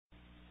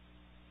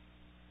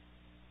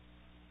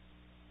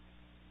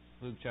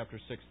Luke chapter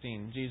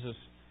 16. Jesus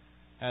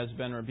has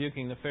been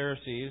rebuking the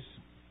Pharisees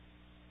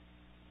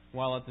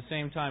while at the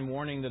same time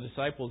warning the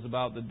disciples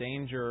about the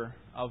danger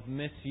of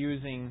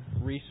misusing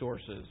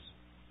resources.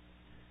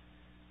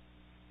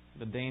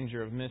 The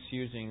danger of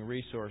misusing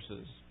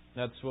resources.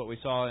 That's what we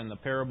saw in the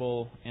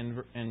parable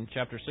in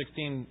chapter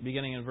 16,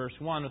 beginning in verse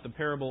 1, with the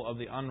parable of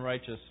the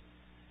unrighteous,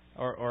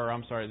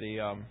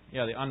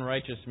 the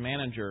unrighteous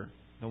manager,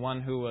 the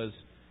one who was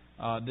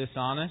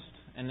dishonest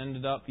and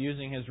ended up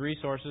using his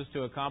resources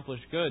to accomplish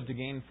good, to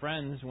gain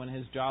friends when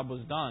his job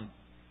was done.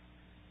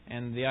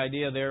 And the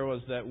idea there was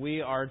that we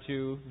are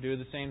to do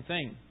the same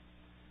thing,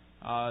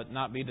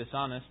 not be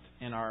dishonest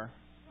in our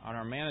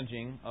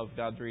managing of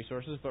God's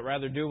resources, but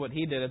rather do what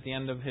he did at the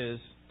end of his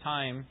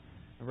time,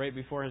 right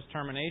before his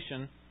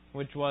termination,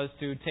 which was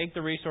to take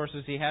the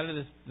resources he had at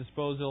his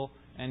disposal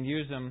and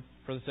use them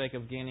for the sake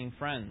of gaining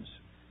friends.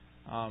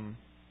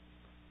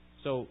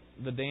 So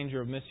the danger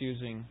of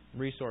misusing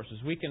resources.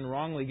 We can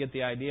wrongly get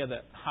the idea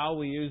that how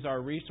we use our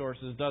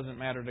resources doesn't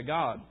matter to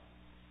God.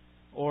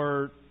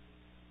 Or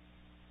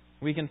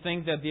we can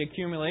think that the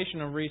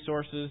accumulation of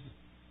resources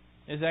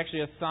is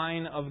actually a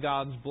sign of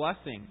God's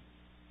blessing.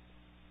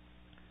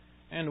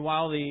 And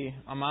while the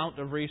amount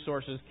of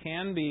resources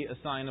can be a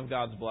sign of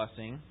God's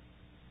blessing,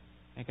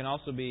 it can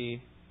also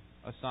be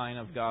a sign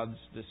of God's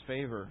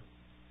disfavor.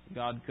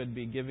 God could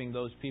be giving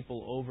those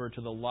people over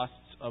to the lusts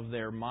of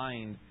their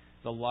mind,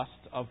 the lust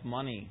of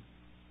money.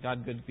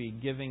 God could be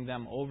giving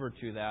them over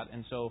to that.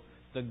 And so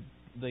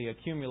the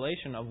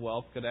accumulation of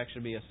wealth could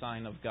actually be a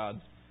sign of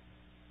God's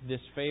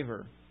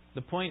disfavor.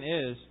 The point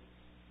is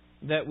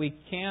that we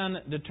can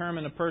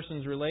determine a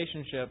person's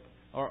relationship,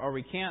 or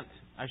we can't,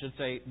 I should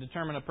say,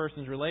 determine a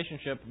person's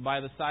relationship by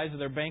the size of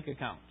their bank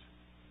account.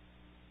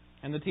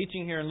 And the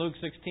teaching here in Luke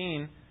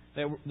 16,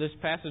 this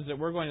passage that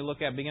we're going to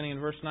look at beginning in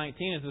verse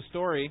 19, is a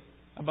story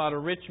about a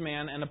rich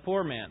man and a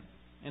poor man.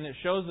 And it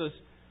shows us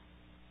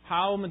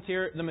how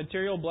the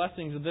material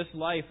blessings of this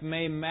life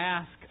may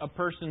mask a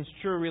person's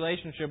true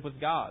relationship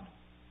with God.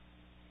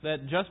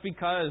 That just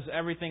because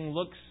everything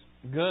looks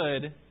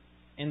good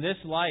in this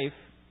life,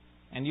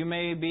 and you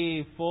may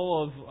be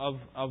full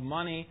of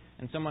money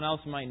and someone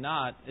else might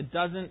not, it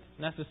doesn't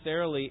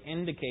necessarily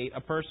indicate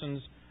a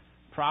person's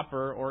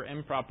proper or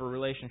improper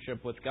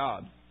relationship with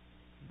God.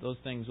 Those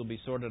things will be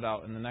sorted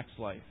out in the next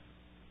life.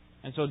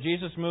 And so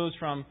Jesus moves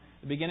from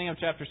the beginning of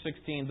chapter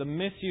 16, the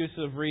misuse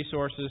of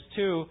resources,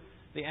 to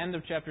the end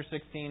of chapter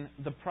 16,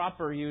 the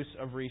proper use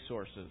of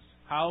resources.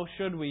 How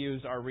should we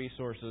use our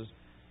resources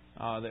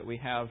that we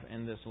have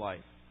in this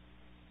life?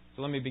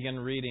 So let me begin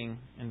reading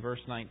in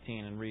verse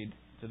 19 and read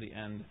to the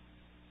end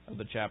of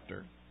the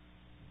chapter.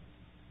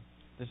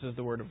 This is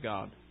the Word of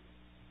God.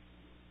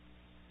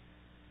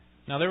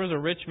 Now there was a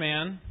rich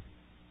man,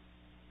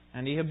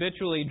 and he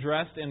habitually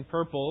dressed in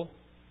purple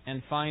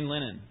and fine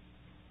linen,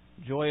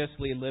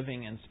 joyously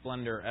living in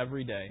splendor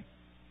every day.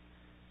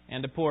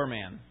 And a poor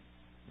man,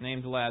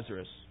 named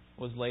Lazarus,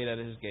 was laid at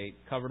his gate,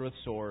 covered with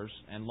sores,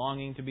 and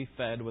longing to be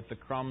fed with the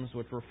crumbs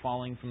which were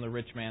falling from the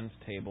rich man's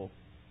table.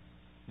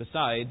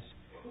 Besides,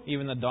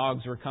 even the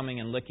dogs were coming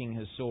and licking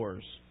his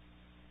sores.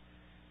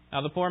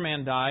 Now the poor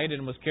man died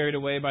and was carried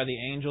away by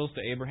the angels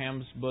to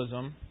Abraham's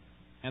bosom.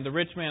 And the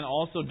rich man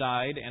also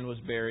died and was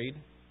buried.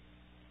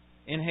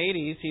 In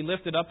Hades he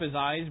lifted up his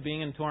eyes,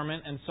 being in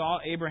torment, and saw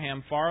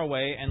Abraham far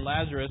away and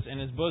Lazarus in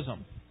his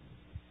bosom.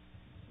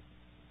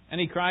 And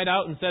he cried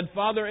out and said,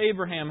 Father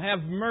Abraham,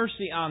 have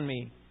mercy on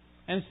me,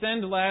 and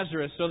send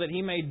Lazarus so that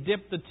he may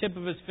dip the tip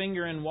of his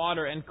finger in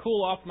water and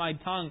cool off my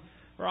tongue,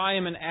 for I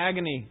am in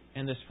agony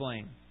in this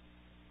flame.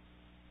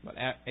 But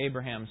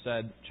Abraham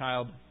said,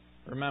 Child,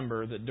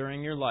 remember that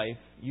during your life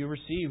you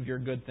received your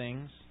good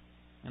things,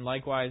 and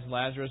likewise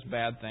Lazarus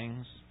bad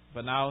things,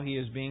 but now he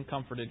is being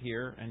comforted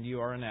here, and you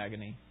are in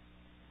agony.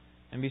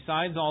 And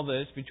besides all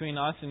this, between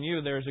us and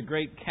you there is a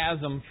great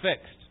chasm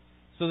fixed,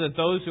 so that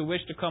those who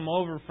wish to come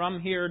over from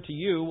here to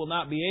you will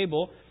not be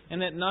able,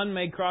 and that none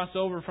may cross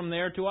over from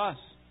there to us.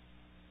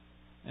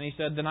 And he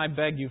said, Then I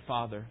beg you,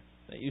 Father,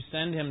 that you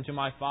send him to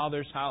my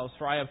father's house,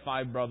 for I have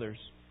 5 brothers,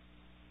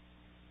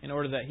 in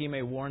order that he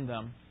may warn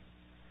them,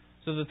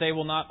 so that they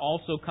will not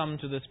also come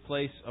to this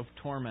place of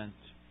torment.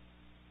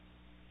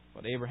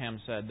 But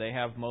Abraham said, They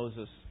have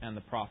Moses and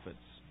the prophets.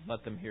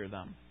 Let them hear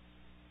them.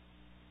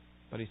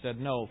 But he said,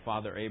 No,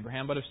 Father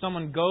Abraham, but if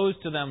someone goes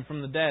to them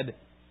from the dead,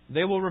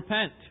 they will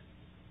repent.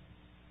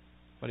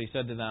 But he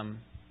said to them,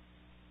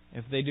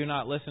 If they do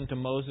not listen to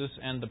Moses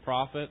and the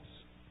prophets,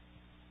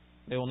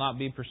 they will not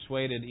be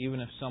persuaded even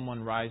if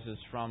someone rises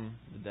from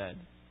the dead.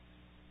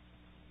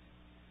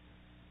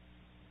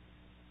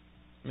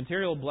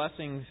 Material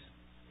blessings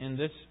in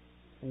this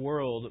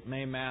world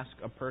may mask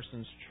a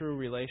person's true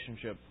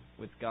relationship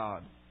with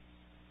God.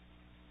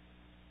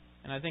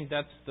 And I think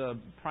that's the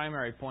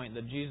primary point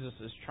that Jesus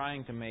is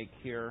trying to make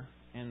here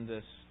in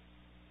this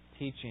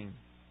teaching.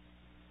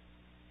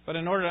 But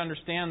in order to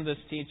understand this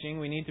teaching,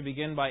 we need to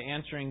begin by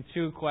answering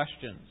 2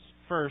 questions.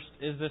 First,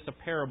 is this a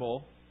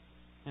parable?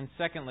 And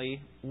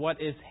secondly,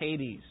 what is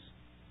Hades?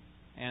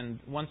 And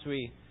once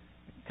we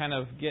kind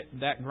of get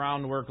that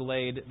groundwork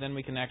laid, then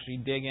we can actually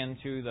dig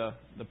into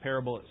the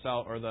parable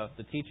itself, or the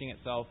teaching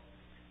itself,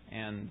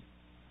 and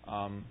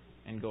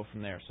go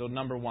from there. So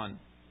number one,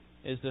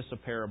 is this a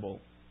parable?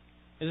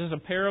 Is this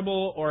a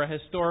parable or a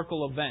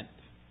historical event?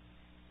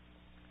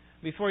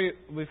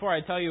 Before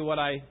I tell you what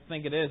I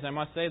think it is, I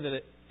must say that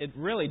it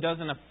really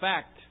doesn't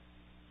affect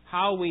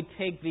how we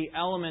take the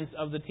elements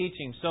of the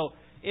teaching. So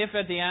if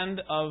at the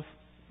end of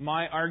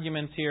my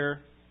arguments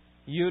here,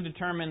 you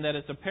determine that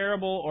it's a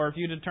parable, or if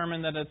you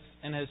determine that it's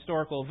an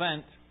historical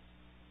event,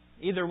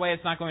 either way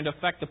it's not going to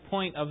affect the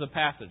point of the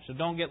passage. So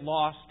don't get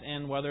lost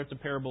in whether it's a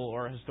parable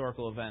or a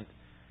historical event.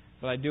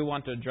 But I do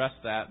want to address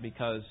that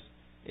because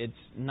it's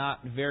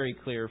not very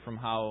clear from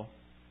how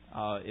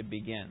it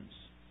begins.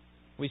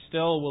 We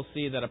still will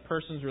see that a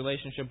person's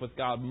relationship with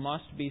God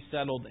must be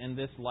settled in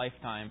this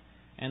lifetime,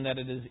 and that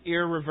it is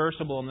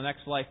irreversible in the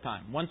next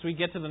lifetime. Once we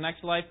get to the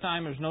next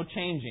lifetime, there's no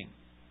changing.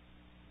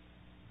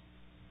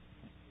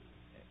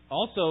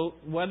 Also,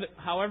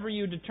 however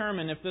you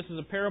determine if this is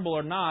a parable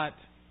or not,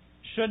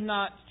 should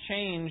not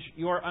change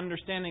your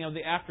understanding of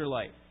the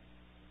afterlife.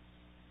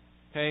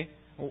 Okay?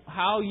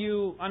 How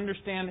you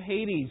understand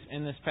Hades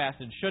in this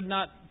passage should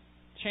not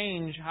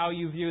change how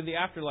you view the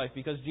afterlife,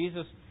 because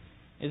Jesus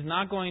is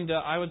not going to,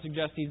 I would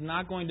suggest, He's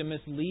not going to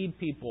mislead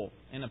people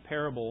in a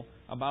parable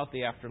about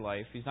the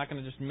afterlife. He's not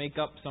going to just make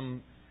up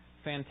some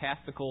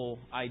fantastical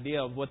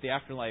idea of what the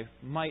afterlife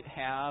might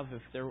have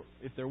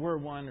if there were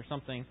one or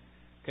something.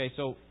 Okay,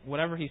 so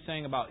whatever He's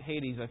saying about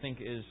Hades, I think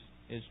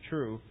is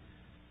true.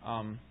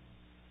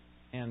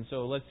 And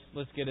so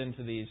let's get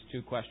into these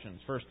two questions.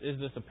 First, is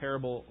this a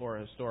parable or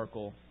a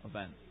historical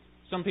event?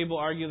 Some people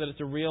argue that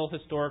it's a real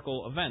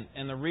historical event,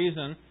 and the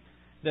reason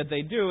that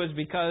they do is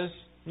because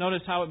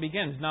notice how it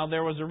begins. Now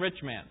there was a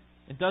rich man.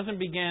 It doesn't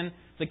begin,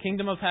 the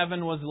kingdom of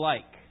heaven was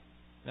like.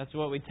 That's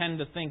what we tend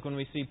to think when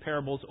we see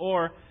parables.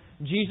 Or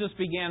Jesus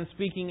began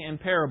speaking in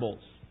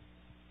parables.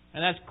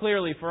 And that's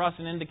clearly for us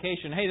an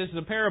indication, hey, this is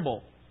a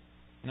parable.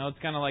 It's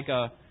kind of like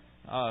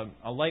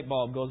a light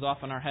bulb goes off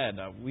in our head.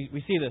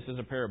 We see this as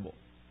a parable.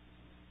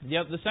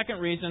 Yet the second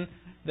reason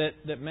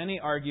that many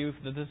argue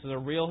that this is a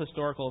real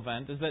historical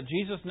event is that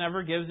Jesus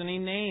never gives any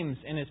names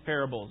in His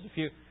parables. If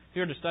you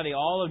were to study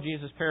all of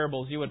Jesus'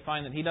 parables, you would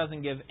find that He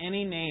doesn't give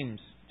any names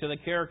to the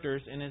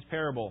characters in His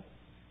parable,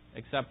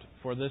 except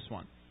for this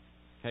one.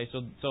 Okay,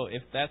 so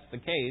if that's the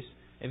case,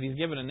 if He's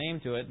given a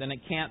name to it, then it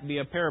can't be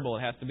a parable.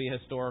 It has to be a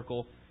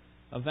historical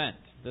event.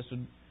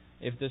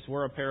 If this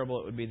were a parable,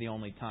 it would be the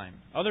only time.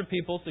 Other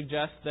people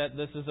suggest that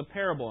this is a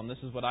parable, and this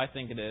is what I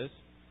think it is.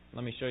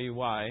 Let me show you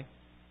why.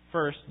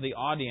 First, the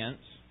audience.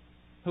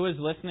 Who is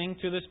listening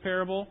to this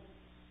parable?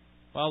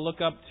 Well, look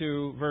up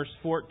to verse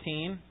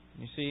 14.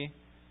 You see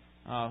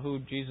who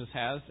Jesus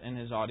has in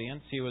His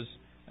audience.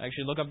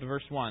 Actually, look up to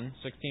verse 1.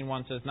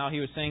 16:1 says, now He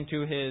was saying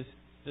to His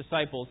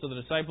disciples, so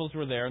the disciples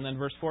were there. And then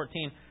verse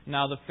 14,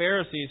 now the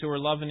Pharisees, who were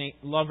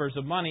lovers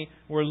of money,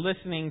 were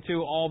listening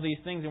to all these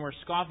things and were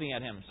scoffing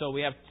at Him. So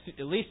we have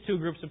at least two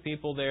groups of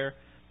people there,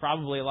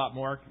 probably a lot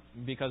more,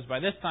 because by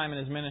this time in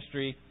His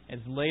ministry,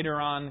 it's later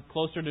on,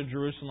 closer to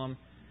Jerusalem.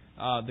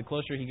 The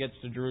closer He gets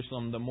to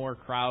Jerusalem, the more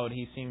crowd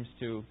He seems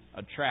to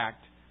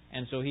attract.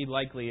 And so He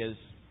likely is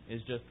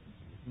just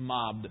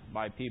mobbed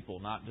by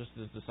people, not just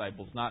His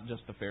disciples, not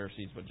just the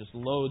Pharisees, but just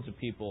loads of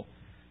people,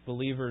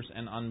 believers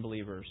and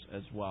unbelievers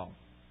as well.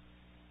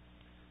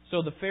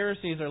 So the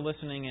Pharisees are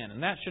listening in,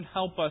 and that should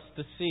help us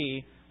to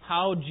see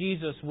how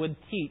Jesus would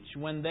teach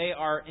when they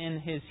are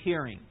in His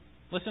hearing.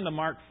 Listen to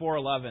Mark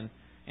 4:11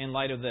 in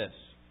light of this.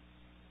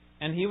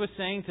 And He was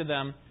saying to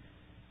them,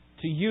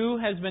 to you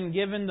has been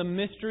given the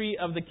mystery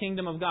of the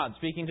kingdom of God.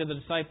 Speaking to the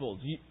disciples.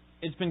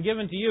 It's been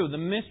given to you. The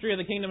mystery of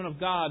the kingdom of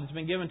God has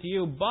been given to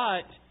you.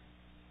 But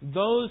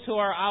those who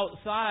are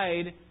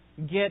outside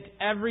get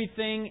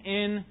everything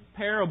in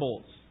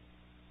parables.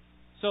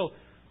 So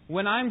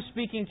when I'm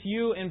speaking to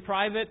you in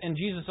private, and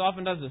Jesus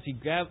often does this, He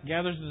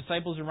gathers the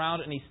disciples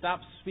around and He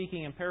stops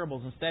speaking in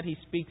parables. Instead, He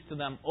speaks to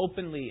them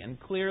openly and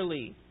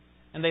clearly.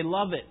 And they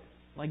love it.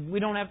 Like, we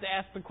don't have to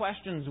ask the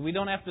questions. We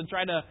don't have to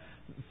try to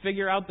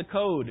figure out the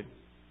code.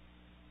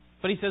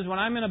 But He says, when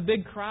I'm in a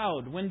big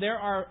crowd, when there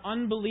are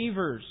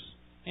unbelievers,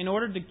 in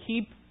order to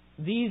keep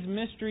these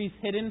mysteries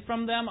hidden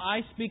from them,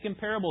 I speak in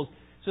parables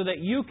so that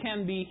you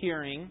can be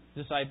hearing,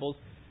 disciples,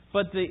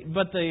 but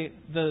the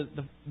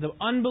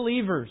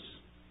unbelievers,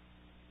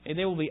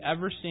 they will be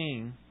ever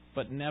seeing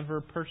but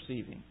never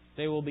perceiving.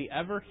 They will be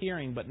ever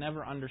hearing but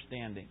never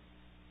understanding.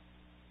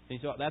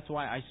 So that's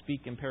why I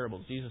speak in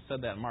parables. Jesus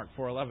said that in Mark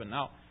 4:11.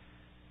 Now,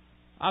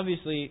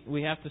 obviously,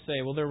 we have to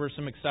say, well, there were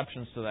some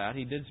exceptions to that.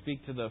 He did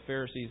speak to the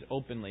Pharisees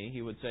openly.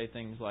 He would say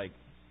things like,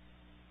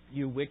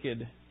 you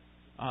wicked,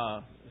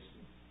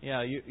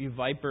 you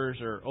vipers,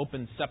 or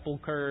open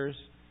sepulchres,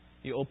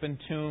 you open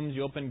tombs,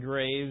 you open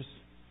graves.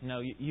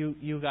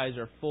 You guys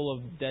are full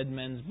of dead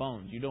men's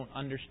bones. You don't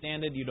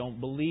understand it. You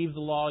don't believe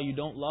the law. You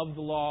don't love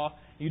the law.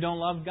 You don't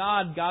love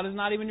God. God is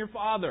not even your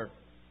Father.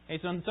 Okay,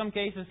 so in some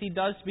cases, He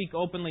does speak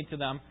openly to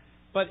them.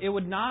 But it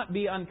would not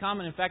be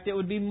uncommon. In fact, it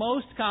would be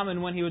most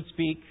common when He would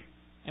speak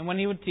and when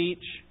He would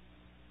teach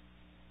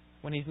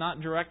when He's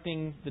not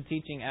directing the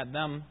teaching at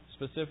them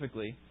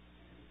specifically,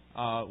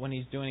 when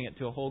He's doing it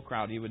to a whole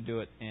crowd, He would do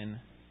it in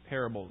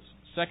parables.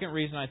 Second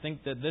reason I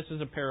think that this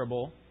is a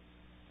parable,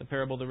 the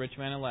parable of the rich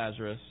man and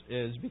Lazarus,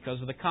 is because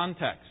of the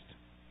context.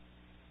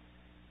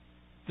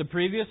 The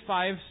previous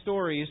 5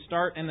 stories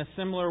start in a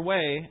similar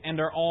way and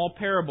are all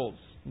parables.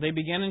 They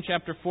begin in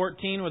chapter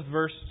 14 with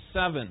verse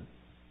 7.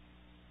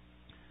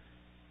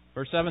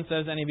 Verse 7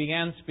 says, and He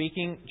began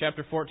speaking,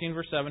 chapter 14,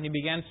 verse 7, He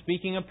began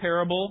speaking a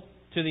parable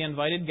to the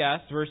invited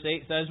guests. Verse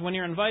 8 says, when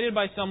you're invited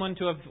by someone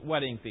to a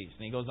wedding feast.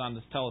 And He goes on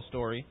to tell a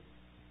story.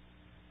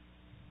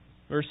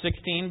 Verse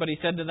 16, but He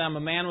said to them,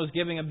 a man was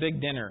giving a big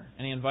dinner,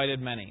 and he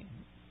invited many.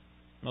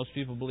 Most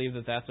people believe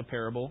that that's a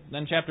parable.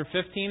 Then chapter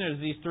 15, there's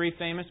these 3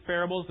 famous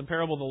parables, the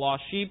parable of the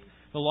lost sheep,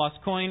 the lost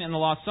coin, and the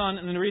lost son.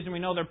 And the reason we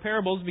know they're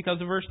parables is because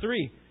of verse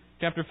 3.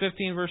 Chapter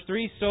 15, verse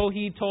 3, so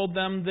He told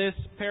them this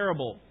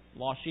parable.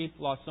 Lost sheep,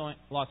 lost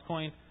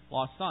coin,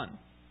 lost son.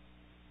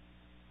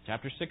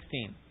 Chapter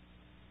 16.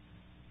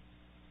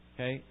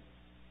 Okay,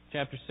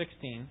 chapter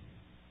 16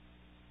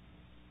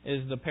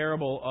 is the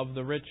parable of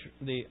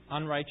the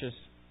unrighteous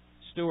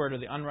steward or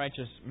the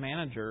unrighteous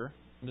manager.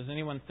 Does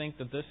anyone think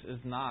that this is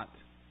not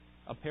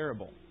a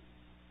parable?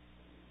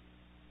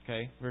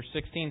 Okay, verse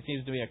 16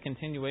 seems to be a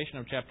continuation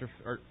of chapter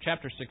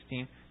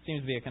 16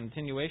 seems to be a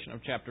continuation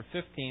of chapter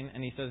 15,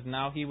 and he says,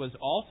 now he was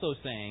also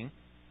saying,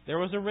 there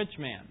was a rich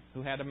man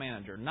who had a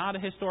manager. Not a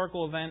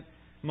historical event.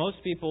 Most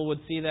people would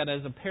see that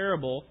as a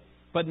parable.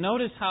 But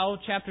notice how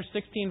chapter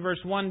 16 verse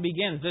 1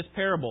 begins this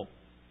parable.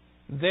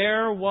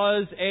 There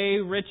was a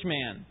rich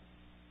man.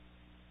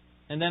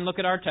 And then look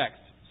at our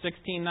text,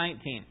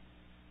 16:19.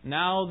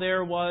 Now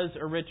there was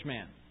a rich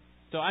man.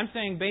 So I'm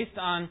saying based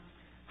on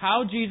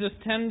how Jesus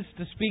tends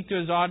to speak to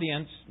His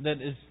audience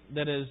that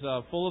is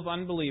full of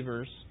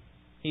unbelievers,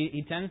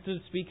 He tends to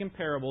speak in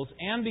parables,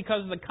 and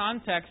because of the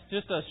context,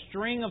 just a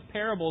string of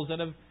parables that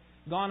have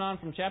gone on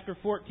from chapter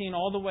 14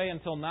 all the way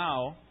until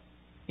now,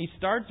 He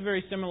starts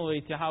very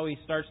similarly to how He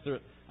starts the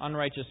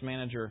unrighteous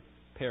manager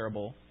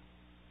parable.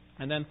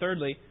 And then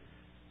thirdly,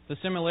 the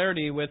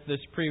similarity with this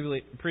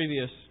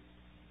previous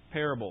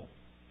parable.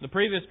 The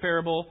previous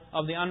parable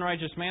of the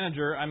unrighteous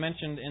manager, I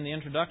mentioned in the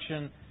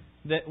introduction,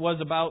 that was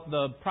about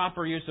the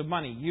proper use of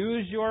money.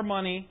 Use your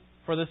money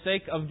for the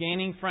sake of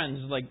gaining friends.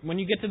 Like when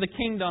you get to the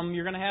kingdom,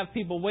 you're going to have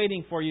people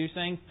waiting for you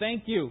saying,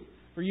 thank you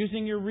for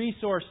using your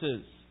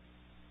resources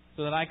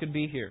so that I could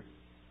be here.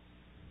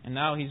 And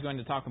now He's going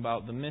to talk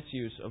about the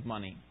misuse of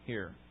money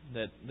here.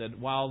 That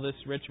while this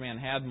rich man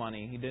had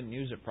money, he didn't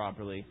use it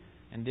properly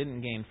and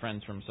didn't gain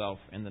friends for himself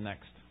in the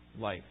next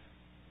life.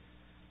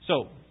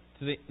 So,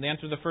 the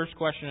answer to the first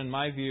question, in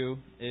my view,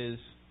 is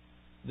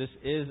this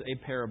is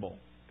a parable.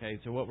 Okay,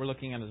 so what we're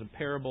looking at is a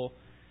parable.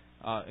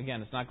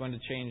 Again, it's not going to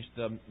change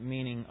the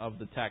meaning of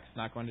the text. It's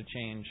not going to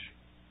change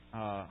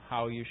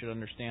how you should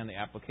understand the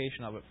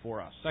application of it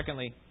for us.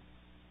 Secondly,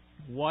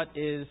 what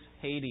is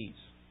Hades?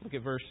 Look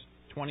at verse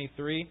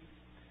 23.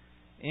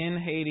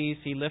 In Hades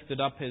He lifted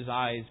up His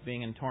eyes,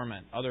 being in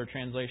torment. Other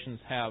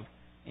translations have,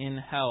 in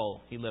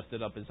hell He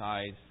lifted up His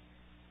eyes,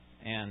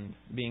 and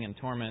being in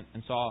torment,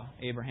 and saw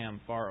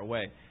Abraham far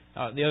away.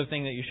 The other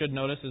thing that you should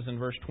notice is in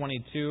verse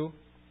 22,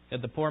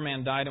 that the poor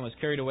man died and was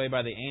carried away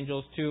by the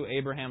angels to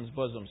Abraham's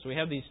bosom. So we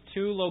have these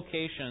 2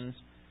 locations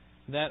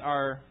that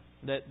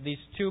these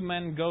 2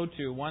 men go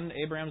to. One to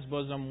Abraham's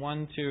bosom,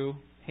 one to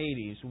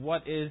Hades.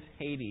 What is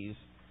Hades?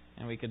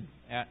 And we could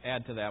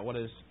add to that, what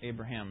is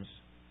Abraham's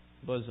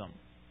bosom?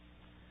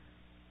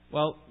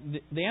 Well,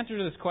 the answer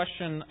to this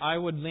question, I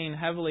would lean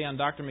heavily on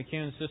Dr.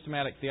 McCune's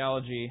Systematic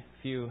Theology.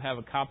 If you have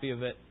a copy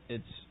of it,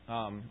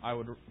 I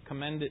would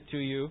commend it to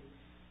you.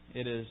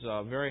 It is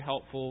very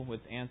helpful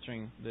with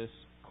answering this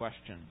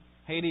question.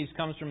 Hades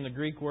comes from the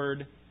Greek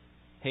word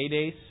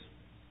Hades.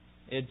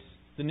 It's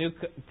the New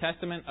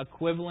Testament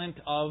equivalent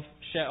of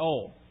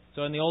Sheol.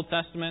 So in the Old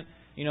Testament,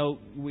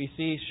 we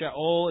see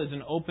Sheol is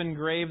an open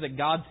grave, that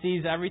God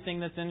sees everything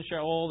that's in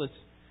Sheol.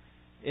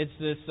 It's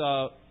this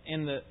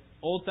in the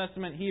Old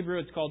Testament Hebrew,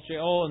 it's called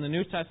Sheol. In the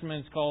New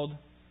Testament, it's called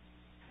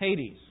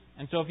Hades.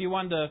 And so if you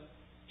wanted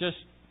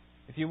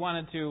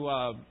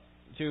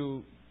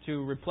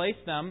to replace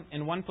them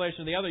in one place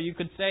or the other, you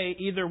could say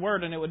either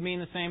word and it would mean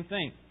the same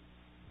thing.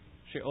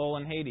 Sheol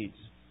and Hades.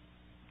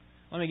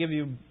 Let me give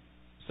you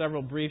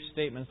several brief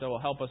statements that will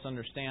help us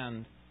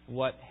understand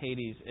what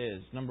Hades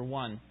is. Number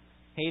 1,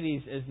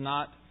 Hades is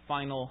not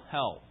final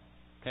hell.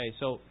 Okay,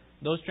 so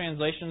those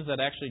translations that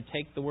actually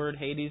take the word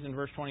Hades in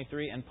verse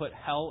 23 and put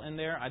hell in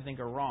there, I think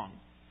are wrong.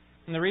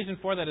 And the reason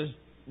for that is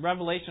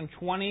Revelation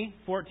 20,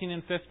 14,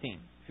 and 15.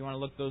 If you want to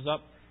look those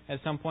up at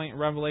some point,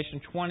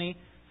 Revelation 20,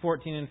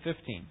 14, and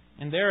 15.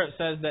 And there it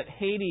says that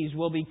Hades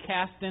will be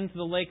cast into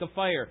the lake of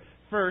fire.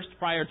 First,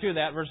 prior to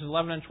that, verses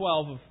 11 and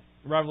 12 of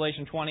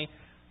Revelation 20,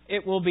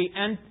 it will be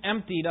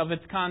emptied of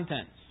its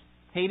contents.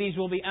 Hades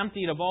will be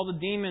emptied of all the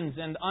demons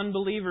and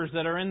unbelievers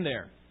that are in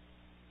there.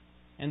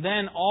 And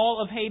then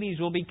all of Hades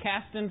will be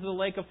cast into the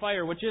lake of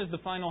fire, which is the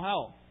final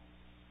hell.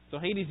 So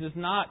Hades is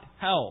not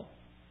hell.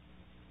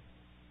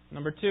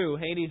 Number 2,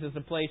 Hades is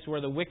the place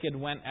where the wicked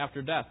went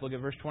after death. Look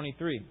at verse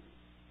 23.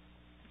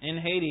 In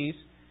Hades,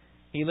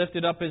 he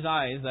lifted up his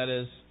eyes, that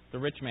is, the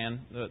rich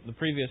man. The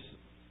previous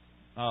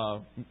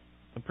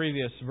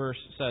verse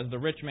says, the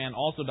rich man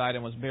also died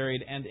and was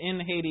buried, and in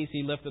Hades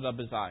he lifted up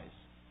his eyes.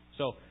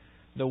 So,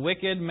 the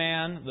wicked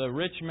man, the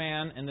rich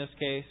man in this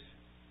case,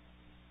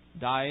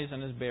 dies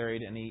and is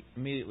buried, and he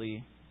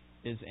immediately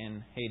is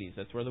in Hades.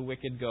 That's where the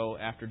wicked go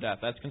after death.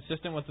 That's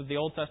consistent with what the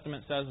Old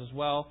Testament says as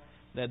well,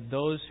 that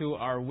those who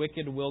are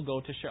wicked will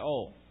go to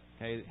Sheol.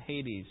 Okay,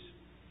 Hades,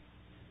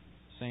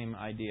 same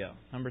idea.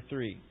 Number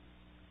 3.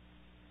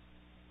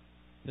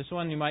 This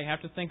one you might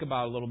have to think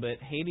about a little bit.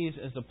 Hades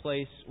is the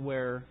place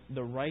where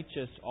the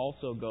righteous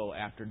also go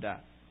after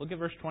death. Look at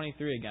verse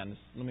 23 again.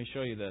 Let me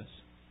show you this.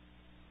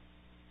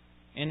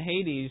 In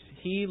Hades,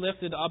 he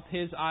lifted up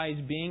his eyes,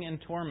 being in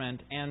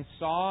torment, and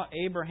saw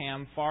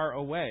Abraham far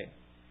away,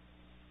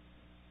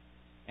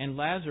 and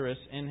Lazarus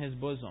in his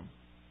bosom.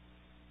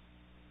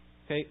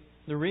 Okay,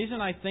 the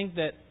reason I think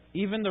that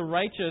even the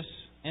righteous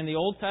in the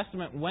Old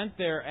Testament went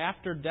there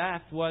after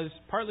death was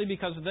partly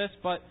because of this,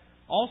 but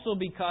also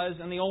because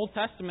in the Old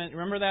Testament,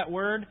 remember that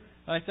word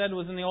that I said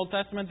was in the Old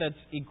Testament that's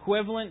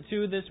equivalent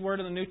to this word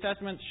in the New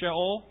Testament,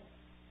 Sheol?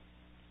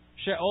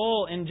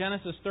 Sheol in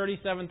Genesis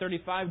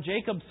 37:35,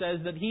 Jacob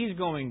says that he's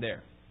going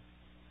there.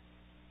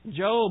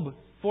 Job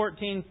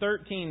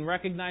 14:13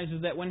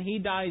 recognizes that when he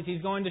dies,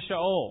 he's going to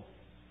Sheol,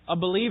 a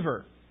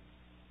believer.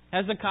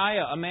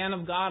 Hezekiah, a man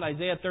of God,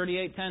 Isaiah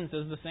 38:10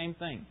 says the same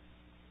thing.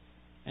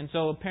 And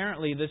so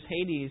apparently this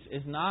Hades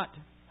is not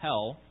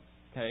hell,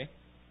 okay?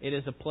 It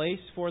is a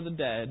place for the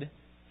dead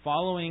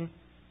following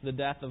the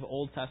death of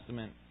Old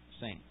Testament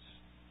saints.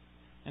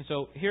 And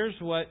so here's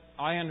what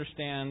I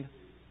understand,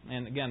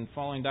 and again,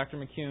 following Dr.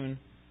 McCune,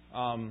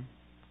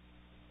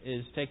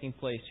 is taking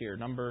place here.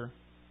 Number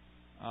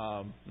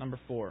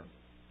 4.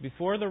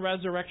 Before the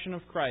resurrection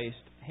of Christ,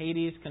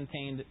 Hades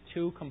contained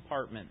 2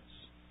 compartments.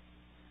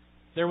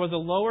 There was a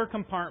lower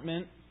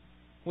compartment,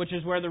 which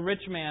is where the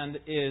rich man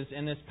is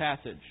in this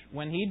passage.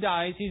 When he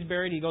dies, he's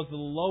buried, he goes to the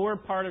lower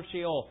part of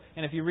Sheol.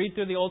 And if you read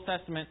through the Old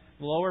Testament,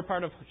 the lower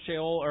part of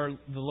Sheol, or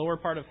the lower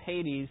part of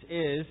Hades,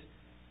 is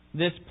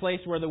this place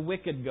where the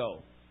wicked go.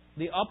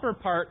 The upper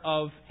part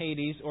of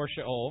Hades, or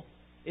Sheol,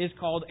 is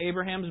called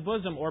Abraham's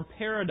bosom, or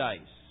paradise.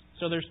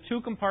 So there's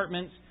 2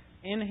 compartments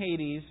in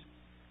Hades,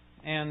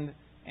 and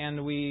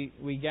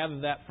we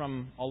gather that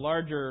from a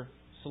larger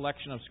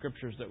selection of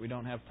scriptures that we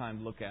don't have time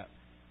to look at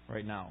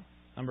right now.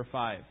 Number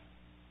 5.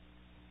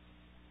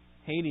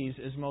 Hades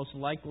is most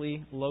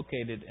likely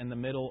located in the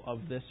middle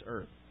of this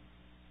earth.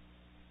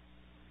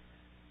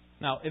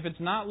 Now, if it's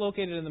not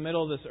located in the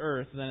middle of this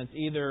earth, then it's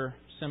either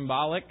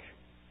symbolic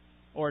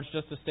or it's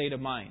just a state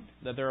of mind.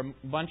 That there are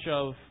a bunch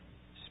of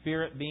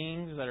spirit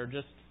beings that are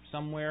just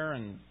somewhere,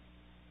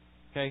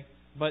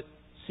 But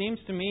seems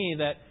to me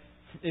that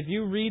if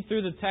you read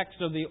through the text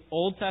of the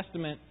Old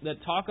Testament that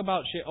talk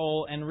about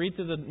Sheol and read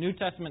through the New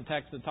Testament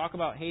text that talk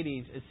about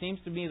Hades, it seems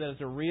to me that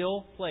it's a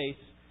real place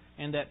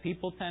and that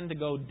people tend to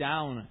go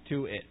down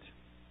to it.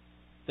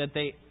 That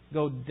they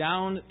go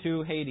down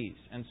to Hades.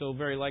 And so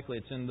very likely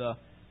it's in the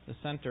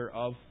center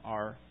of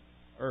our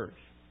earth.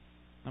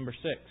 Number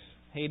 6.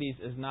 Hades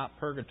is not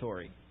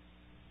purgatory.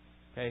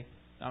 Okay?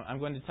 Now, I'm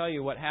going to tell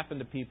you what happened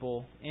to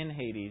people in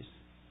Hades.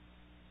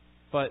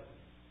 But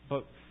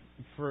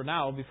for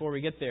now, before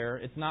we get there,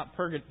 it's not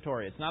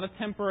purgatory. It's not a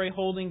temporary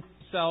holding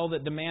cell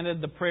that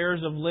demanded the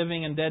prayers of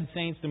living and dead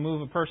saints to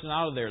move a person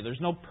out of there.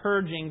 There's no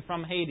purging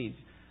from Hades.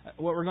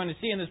 What we're going to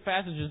see in this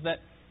passage is that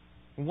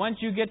once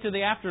you get to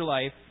the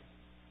afterlife,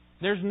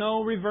 there's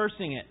no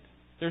reversing it.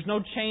 There's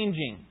no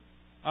changing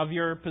of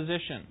your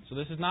position. So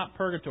this is not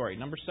purgatory.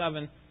 Number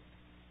 7,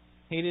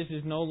 Hades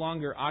is no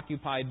longer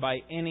occupied by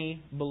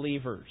any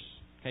believers.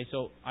 Okay,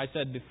 so I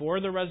said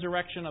before the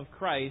resurrection of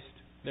Christ,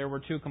 there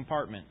were 2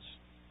 compartments.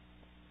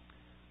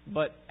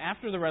 But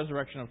after the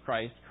resurrection of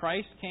Christ,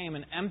 Christ came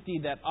and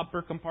emptied that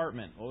upper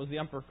compartment. What was the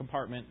upper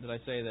compartment, did I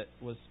say, that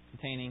was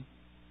containing?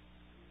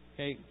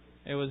 Okay,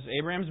 it was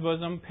Abraham's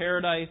bosom,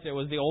 paradise. It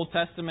was the Old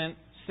Testament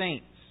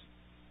saints.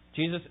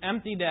 Jesus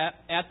emptied that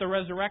at the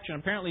resurrection.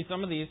 Apparently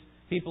some of these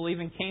people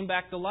even came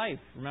back to life.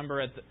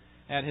 Remember,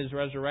 at His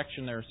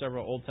resurrection, there are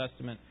several Old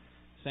Testament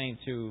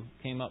saints who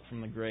came up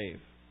from the grave.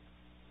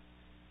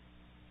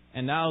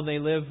 And now they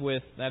live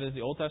with, that is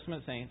the Old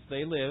Testament saints,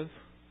 they live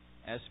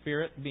as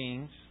spirit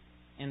beings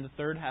in the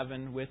third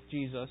heaven with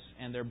Jesus,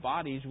 and their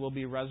bodies will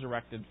be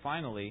resurrected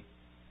finally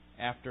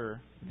after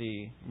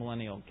the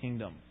millennial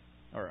kingdom.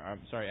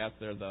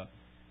 After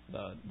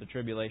the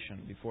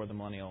tribulation, before the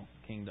millennial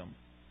kingdom.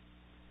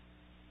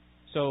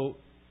 So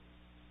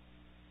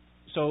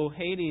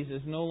Hades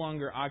is no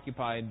longer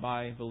occupied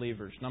by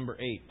believers. Number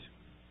 8.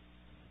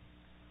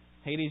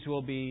 Hades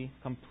will be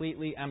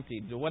completely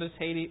emptied. So what is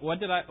Hades? What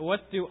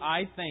do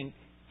I think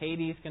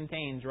Hades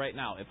contains right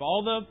now? If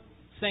all the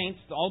saints,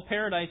 all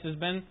paradise has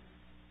been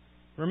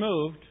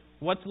removed,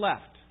 what's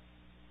left?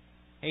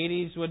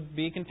 Hades would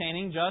be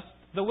containing just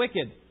the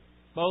wicked,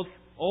 both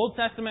Old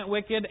Testament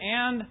wicked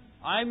and,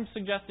 I'm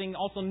suggesting,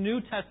 also New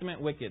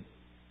Testament wicked.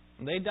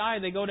 When they die,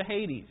 they go to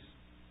Hades.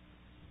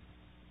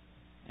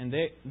 And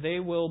they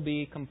will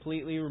be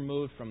completely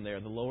removed from there.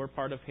 The lower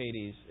part of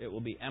Hades, it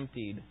will be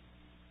emptied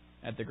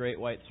at the Great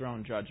White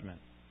Throne Judgment.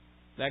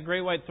 That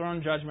Great White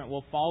Throne Judgment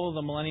will follow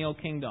the millennial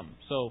kingdom.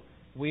 So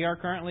we are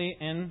currently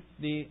in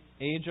the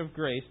age of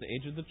grace, the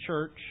age of the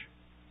church,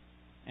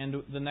 and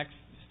the next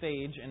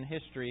stage in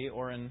history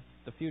or in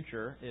the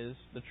future is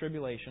the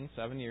tribulation,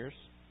 7 years.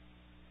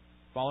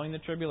 Following the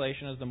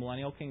tribulation is the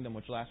millennial kingdom,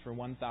 which lasts for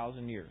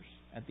 1,000 years.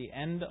 At the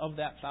end of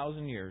that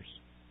 1,000 years,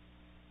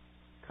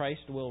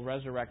 Christ will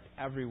resurrect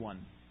everyone.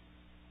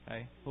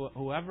 Okay?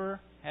 Whoever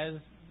has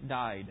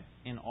died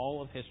in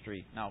all of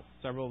history. Now,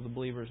 several of the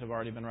believers have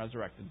already been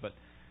resurrected, but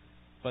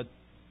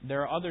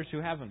there are others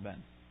who haven't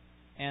been.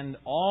 And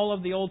all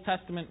of the Old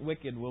Testament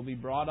wicked will be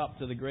brought up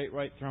to the Great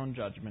White Throne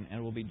Judgment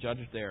and will be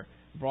judged there,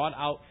 brought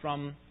out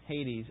from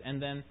Hades.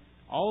 And then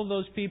all of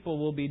those people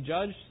will be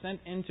judged, sent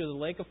into the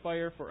lake of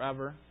fire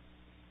forever,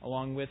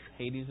 along with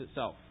Hades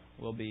itself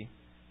will be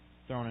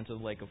thrown into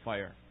the lake of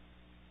fire.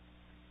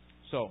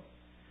 So,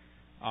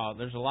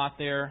 there's a lot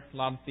there, a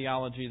lot of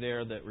theology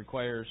there that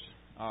requires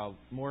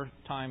more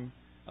time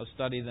of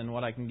study than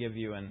what I can give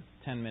you in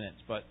 10 minutes.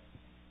 But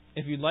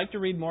if you'd like to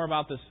read more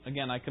about this,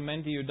 again, I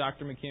commend to you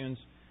Dr. McCune's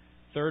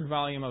third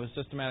volume of his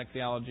Systematic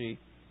Theology,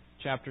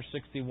 chapter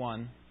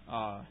 61.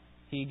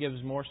 He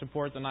gives more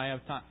support than I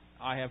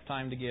have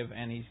time to give,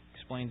 and he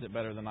explains it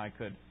better than I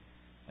could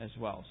as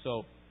well.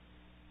 So,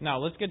 now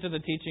let's get to the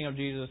teaching of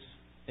Jesus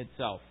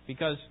itself.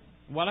 Because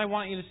what I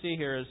want you to see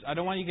here is, I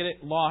don't want you to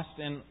get lost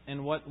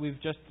in what we've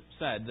just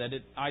said. That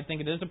I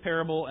think it is a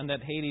parable, and that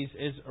Hades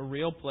is a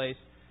real place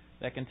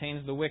that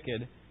contains the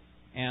wicked,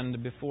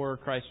 and before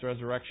Christ's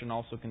resurrection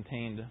also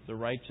contained the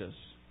righteous.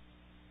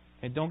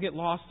 Okay, don't get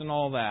lost in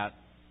all that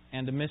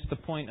and to miss the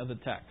point of the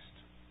text.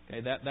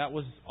 Okay, that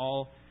was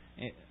all,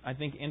 I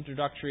think,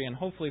 introductory and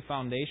hopefully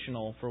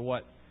foundational for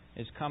what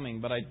is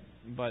coming.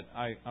 But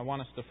I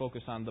want us to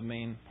focus on the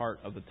main part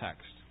of the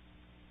text.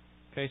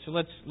 Okay, so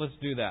let's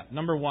do that.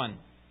 Number 1,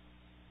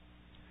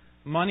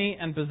 money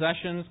and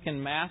possessions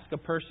can mask a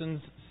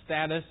person's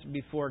status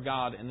before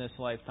God in this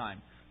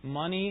lifetime.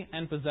 Money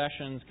and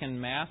possessions can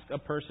mask a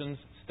person's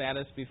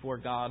status before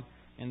God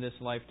in this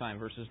lifetime.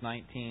 Verses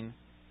 19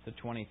 to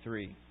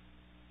 23.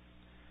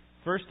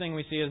 First thing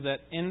we see is that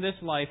in this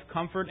life,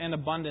 comfort and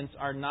abundance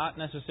are not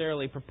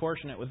necessarily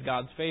proportionate with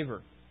God's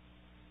favor.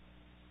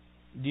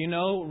 Do you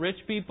know rich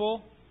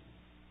people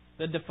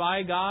that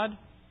defy God?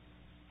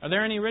 Are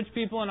there any rich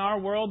people in our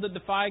world that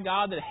defy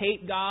God, that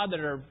hate God, that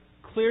are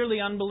clearly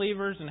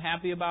unbelievers and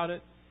happy about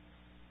it?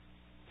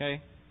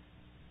 Okay.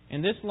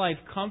 In this life,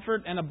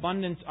 comfort and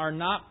abundance are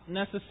not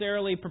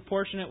necessarily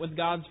proportionate with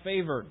God's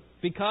favor,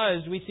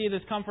 because we see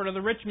this comfort of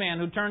the rich man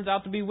who turns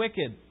out to be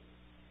wicked.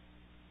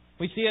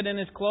 We see it in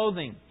his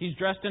clothing. He's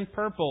dressed in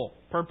purple.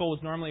 Purple was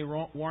normally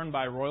worn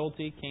by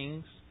royalty,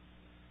 kings,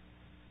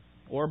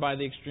 or by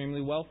the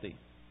extremely wealthy.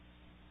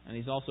 And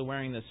he's also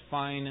wearing this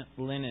fine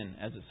linen,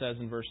 as it says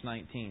in verse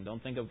 19.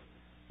 Don't think of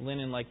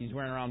linen like he's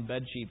wearing around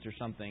bed sheets or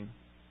something.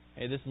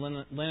 Hey, this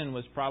linen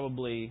was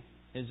probably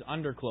his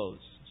underclothes.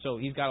 So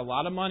he's got a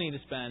lot of money to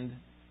spend,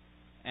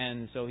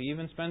 and so he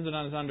even spends it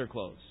on his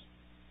underclothes.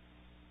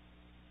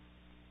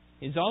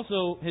 He's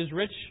also his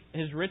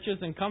riches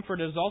and comfort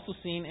is also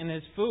seen in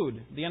his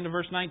food. The end of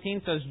verse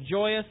 19 says,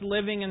 "Joyous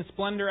living in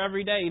splendor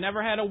every day." He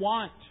never had a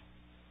want.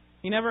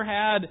 He never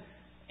had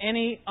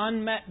any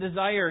unmet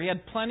desire. He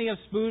had plenty of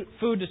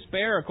food to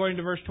spare, according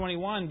to verse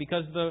 21,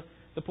 because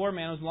the poor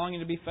man was longing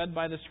to be fed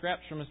by the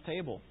scraps from his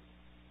table.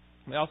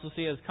 We also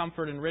see his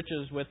comfort and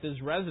riches with his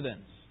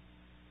residence.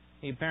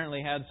 He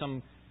apparently had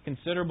some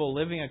considerable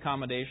living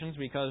accommodations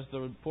because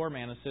the poor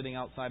man is sitting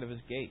outside of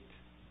his gate.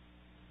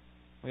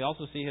 We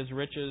also see his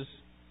riches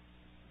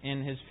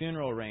in his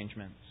funeral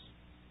arrangements.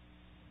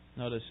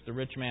 Notice the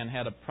rich man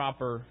had a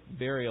proper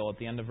burial at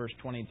the end of verse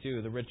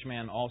 22. The rich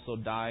man also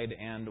died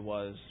and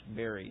was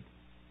buried.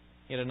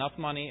 He had enough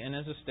money in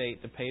his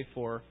estate to pay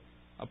for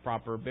a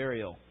proper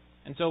burial.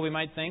 And so we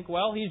might think,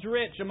 well, he's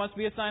rich. It must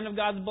be a sign of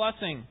God's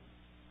blessing.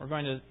 We're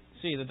going to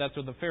see that that's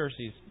what the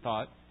Pharisees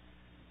thought.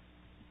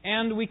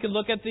 And we could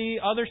look at the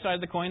other side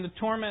of the coin, the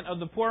torment of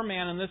the poor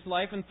man in this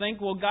life, and think,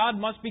 well, God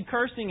must be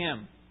cursing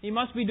him. He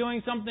must be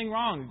doing something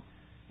wrong.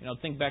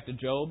 Think back to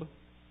Job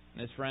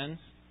and his friends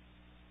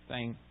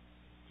saying,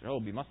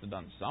 Job, you must have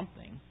done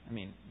something. I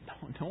mean,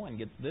 no one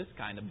gets this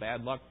kind of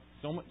bad luck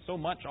so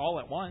much all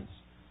at once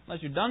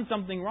unless you've done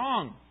something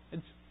wrong.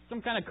 It's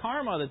some kind of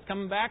karma that's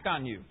coming back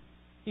on you.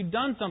 You've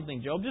done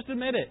something, Job. Just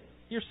admit it.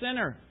 You're a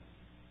sinner.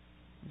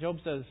 Job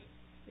says,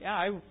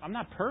 yeah, I'm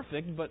not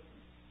perfect, but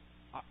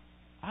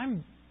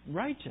I'm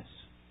righteous.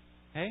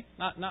 Okay?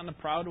 Not in a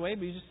proud way,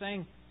 but he's just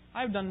saying,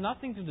 I've done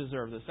nothing to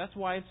deserve this. That's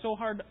why it's so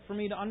hard for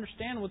me to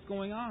understand what's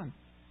going on.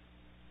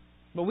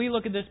 But we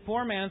look at this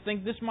poor man and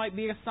think this might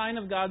be a sign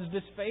of God's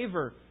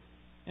disfavor.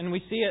 And we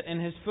see it in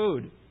his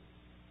food.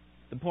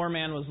 The poor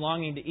man was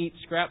longing to eat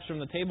scraps from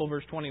the table,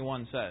 verse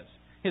 21 says.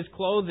 His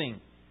clothing.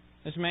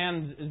 This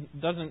man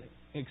doesn't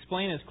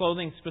explain his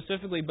clothing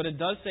specifically, but it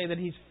does say that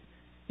he's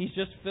He's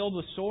just filled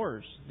with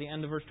sores. The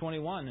end of verse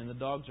 21, and the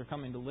dogs are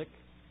coming to lick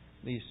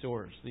these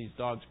sores. These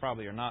dogs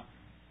probably are not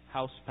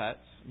house pets,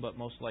 but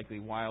most likely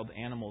wild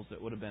animals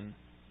that would have been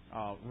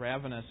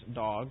ravenous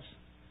dogs.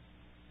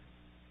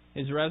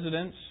 His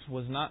residence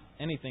was not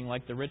anything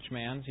like the rich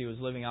man's. He was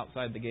living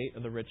outside the gate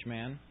of the rich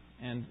man.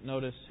 And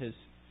notice his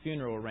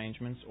funeral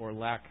arrangements, or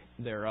lack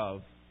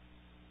thereof.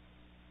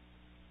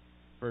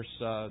 Verse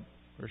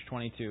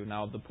 22.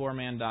 Now the poor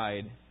man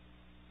died.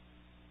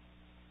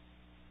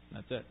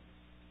 That's it.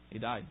 He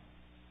died.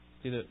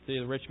 See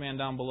the rich man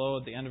down below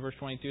at the end of verse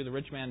 22? The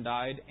rich man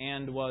died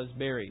and was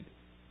buried.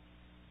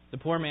 The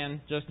poor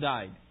man just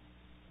died.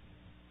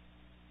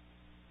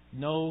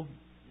 No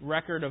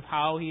record of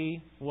how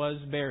he was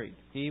buried.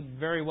 He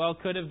very well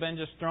could have been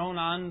just thrown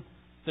on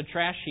the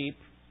trash heap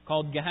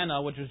called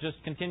Gehenna, which was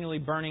just continually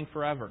burning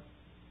forever.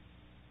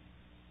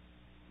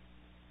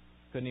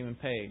 Couldn't even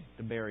pay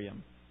to bury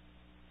him.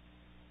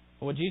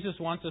 But what Jesus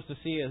wants us to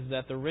see is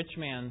that the rich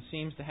man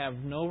seems to have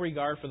no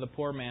regard for the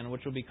poor man,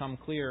 which will become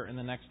clear in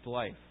the next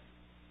life.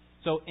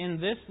 So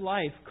in this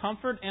life,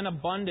 comfort and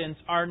abundance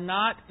are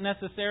not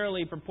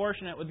necessarily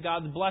proportionate with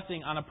God's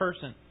blessing on a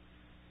person.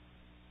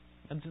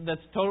 Flies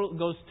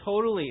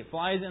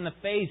in the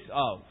face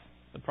of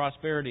the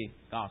prosperity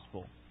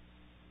gospel.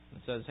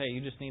 It says, hey,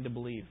 you just need to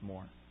believe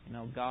more.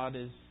 God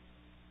is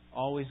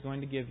always going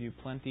to give you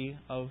plenty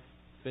of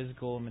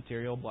physical and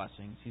material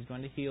blessings. He's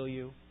going to heal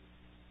you.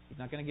 He's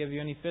not going to give you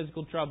any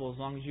physical trouble as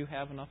long as you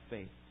have enough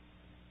faith.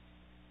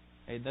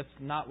 Hey, that's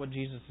not what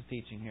Jesus is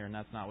teaching here, and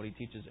that's not what He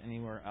teaches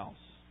anywhere else.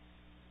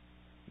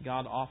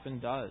 God often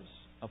does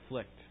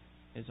afflict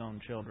His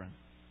own children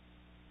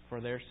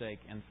for their sake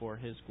and for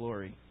His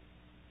glory.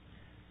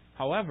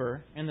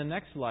 However, in the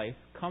next life,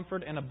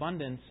 comfort and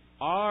abundance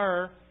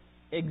are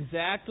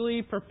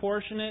exactly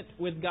proportionate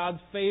with God's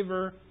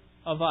favor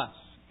of us.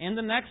 In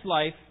the next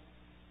life,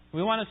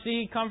 we want to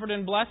see comfort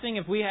and blessing.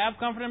 If we have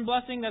comfort and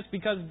blessing, that's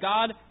because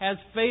God has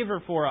favor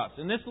for us.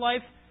 In this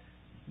life,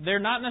 they're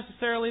not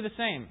necessarily the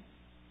same.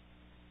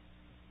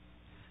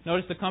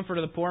 Notice the comfort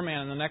of the poor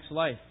man in the next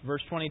life.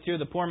 Verse 22,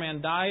 the poor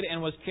man died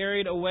and was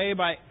carried away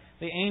by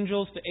the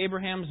angels to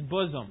Abraham's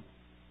bosom,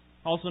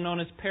 also known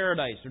as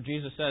paradise. Or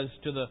Jesus says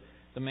to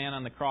the man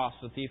on the cross,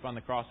 the thief on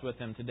the cross with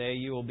him, today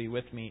you will be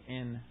with me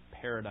in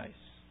paradise.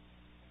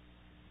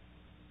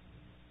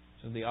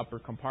 So the upper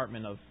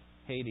compartment of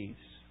Hades.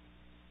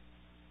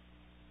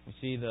 We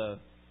see the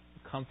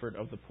comfort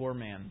of the poor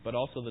man, but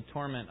also the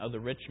torment of the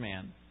rich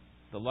man.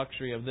 The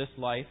luxury of this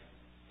life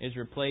is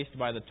replaced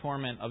by the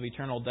torment of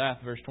eternal death.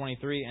 Verse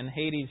 23, in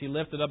Hades he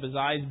lifted up his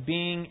eyes,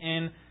 being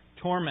in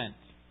torment.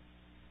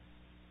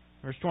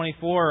 Verse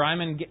 24,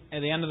 at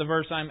the end of the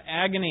verse, I'm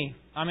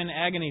in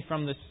agony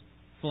from this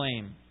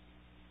flame.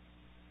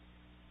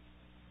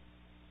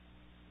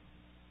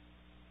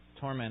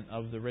 Torment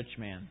of the rich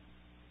man.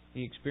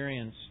 He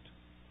experienced,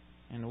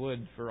 and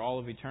would for all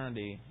of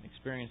eternity,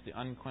 experience the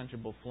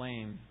unquenchable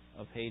flame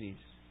of Hades.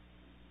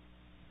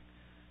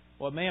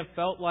 What may have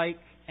felt like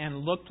and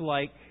looked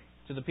like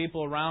to the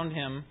people around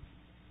him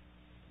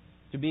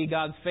to be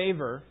God's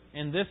favor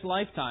in this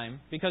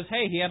lifetime, because,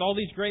 hey, he had all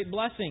these great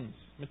blessings,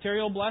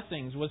 material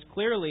blessings, was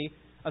clearly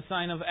a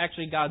sign of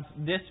actually God's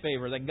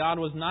disfavor, that God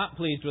was not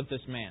pleased with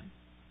this man.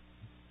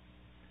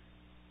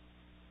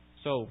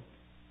 So,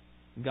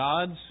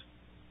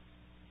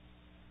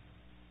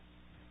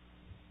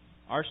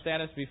 our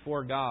status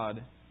before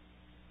God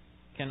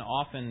can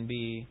often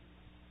be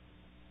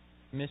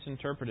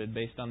misinterpreted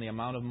based on the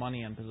amount of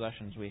money and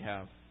possessions we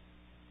have.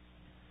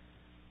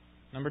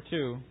 Number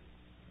 2,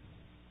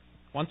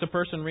 once a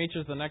person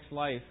reaches the next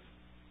life,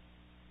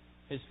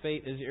 his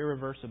fate is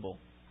irreversible.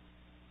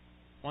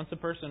 Once a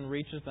person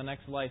reaches the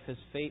next life, his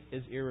fate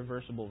is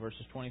irreversible.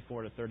 Verses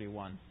 24 to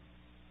 31.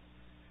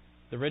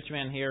 The rich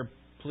man here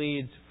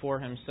pleads for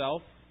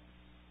himself,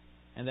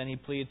 and then he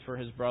pleads for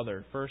his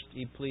brother. First,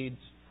 he pleads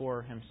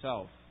for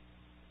himself.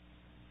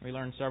 We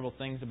learn several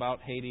things about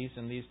Hades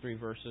in these 3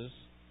 verses.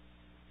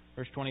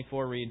 Verse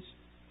 24 reads,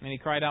 and he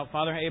cried out,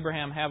 Father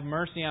Abraham, have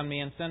mercy on me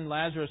and send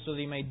Lazarus so that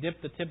he may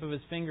dip the tip of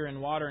his finger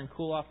in water and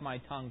cool off my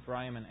tongue, for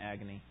I am in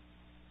agony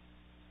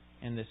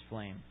in this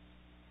flame.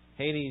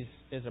 Hades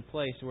is a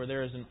place where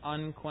there is an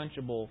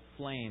unquenchable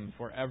flame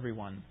for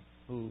everyone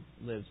who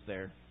lives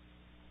there.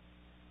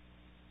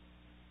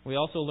 We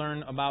also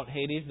learn about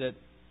Hades that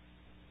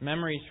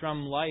memories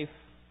from life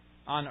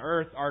on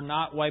earth are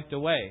not wiped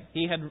away.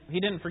 He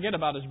didn't forget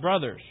about his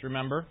brothers,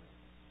 remember?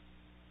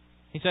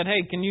 He said,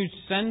 hey, can you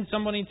send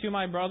somebody to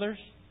my brothers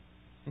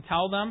and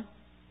tell them?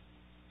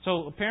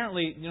 So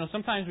apparently,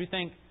 sometimes we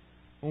think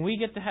when we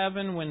get to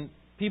heaven, when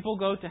people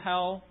go to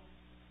hell,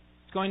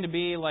 it's going to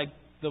be like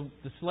the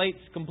slate's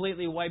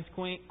completely wiped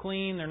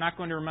clean. They're not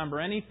going to remember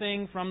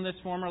anything from this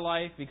former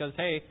life because,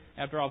 hey,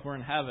 after all, if we're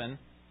in heaven,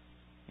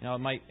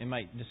 it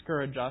might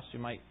discourage us. You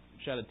might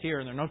shed a tear,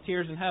 and there are no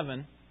tears in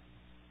heaven.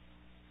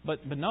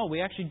 But no,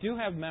 we actually do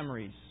have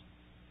memories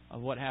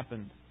of what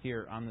happened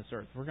here on this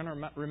earth. We're going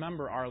to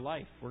remember our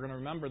life. We're going to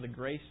remember the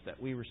grace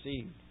that we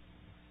received.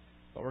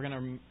 But we're going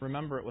to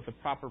remember it with a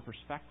proper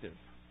perspective.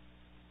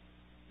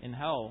 In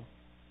hell,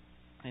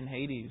 in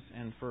Hades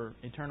and for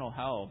eternal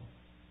hell,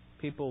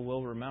 people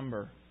will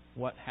remember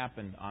what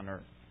happened on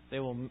earth. They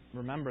will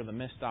remember the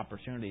missed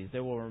opportunities. They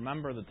will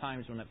remember the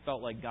times when it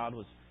felt like God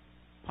was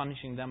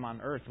punishing them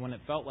on earth, when it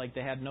felt like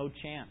they had no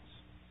chance,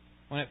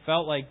 when it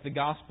felt like the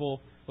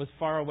gospel was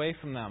far away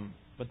from them,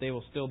 but they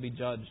will still be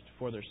judged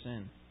for their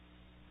sin.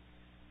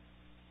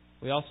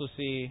 We also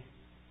see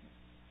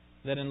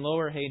that in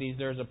lower Hades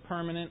there is a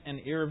permanent and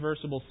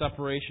irreversible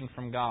separation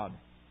from God.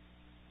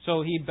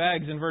 So he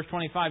begs in verse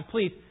 25,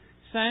 please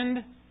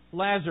send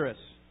Lazarus,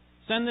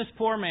 send this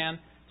poor man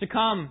to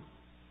come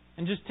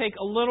and just take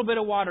a little bit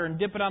of water and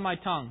dip it on my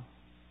tongue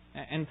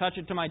and touch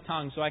it to my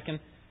tongue so I can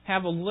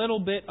have a little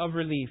bit of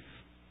relief.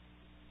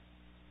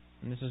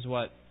 And this is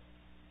what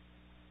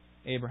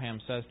Abraham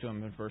says to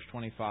him in verse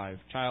 25.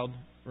 Child,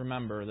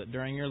 remember that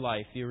during your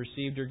life you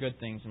received your good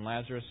things and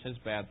Lazarus his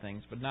bad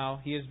things, but now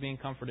he is being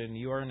comforted and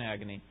you are in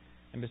agony.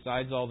 And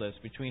besides all this,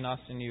 between us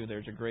and you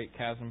there's a great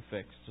chasm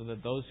fixed, so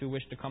that those who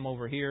wish to come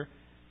over here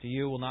to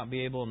you will not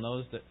be able,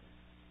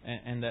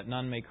 and that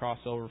none may cross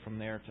over from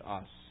there to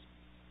us.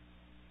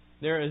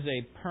 There is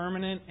a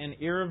permanent and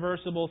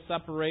irreversible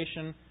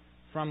separation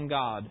from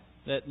God.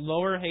 That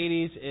lower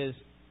Hades is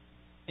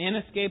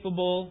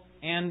inescapable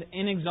and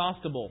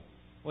inexhaustible,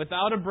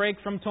 without a break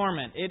from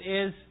torment. It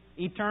is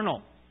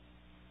eternal.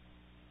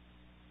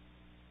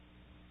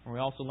 We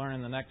also learn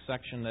in the next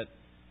section that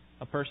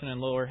a person in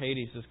lower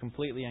Hades is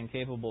completely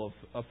incapable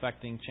of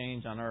affecting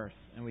change on earth.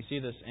 And we see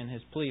this in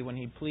his plea when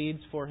he pleads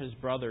for his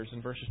brothers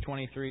in verses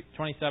 27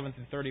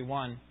 through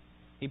 31.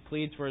 He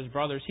pleads for his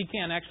brothers. He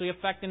can't actually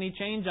affect any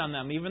change on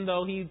them, even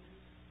though he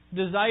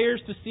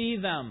desires to see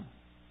them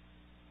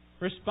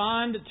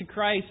respond to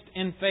Christ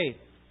in faith.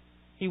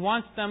 He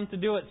wants them to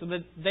do it so that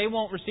they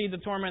won't receive the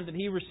torment that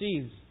he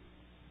receives.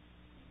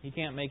 He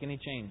can't make any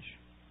change.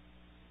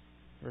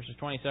 Verses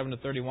 27 to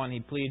 31,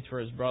 he pleads for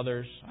his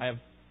brothers. I have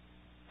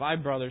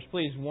 5 brothers.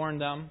 Please warn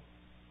them.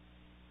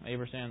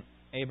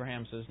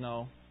 Abraham says,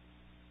 no.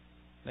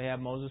 They have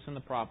Moses and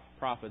the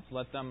prophets.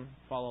 Let them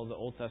follow the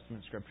Old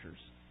Testament Scriptures.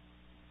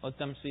 Let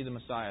them see the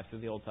Messiah through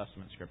the Old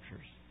Testament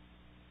Scriptures.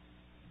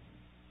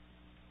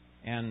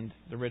 And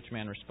the rich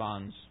man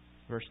responds,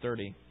 verse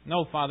 30,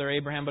 no, Father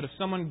Abraham, but if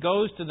someone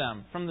goes to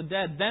them from the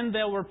dead, then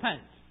they'll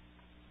repent.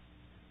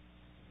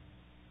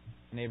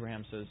 And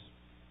Abraham says,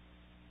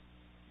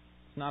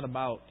 it's not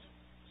about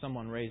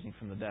someone raising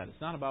from the dead.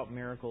 It's not about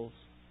miracles.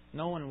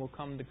 No one will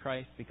come to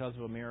Christ because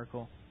of a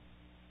miracle.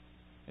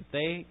 If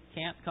they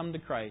can't come to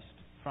Christ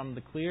from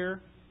the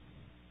clear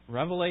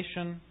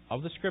revelation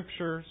of the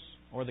Scriptures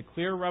or the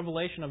clear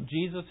revelation of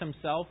Jesus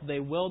Himself, they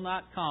will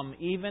not come,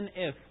 even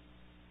if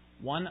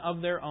one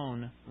of their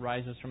own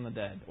rises from the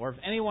dead, or if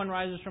anyone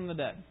rises from the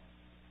dead.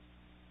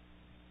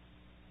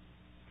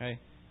 Okay?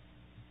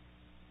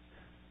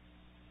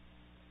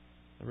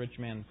 The rich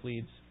man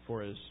pleads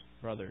for his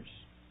brothers.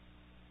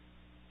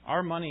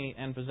 Our money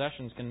and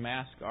possessions can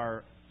mask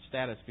our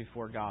status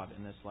before God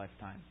in this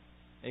lifetime.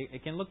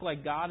 It can look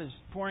like God is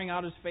pouring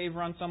out His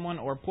favor on someone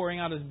or pouring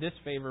out His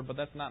disfavor, but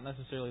that's not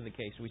necessarily the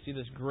case. We see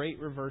this great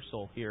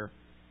reversal here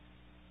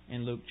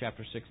in Luke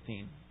chapter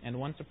 16. And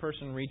once a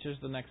person reaches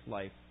the next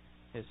life,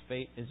 his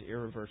fate is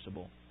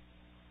irreversible.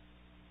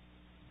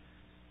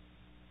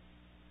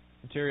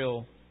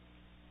 Material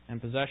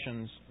and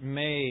possessions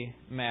may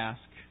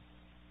mask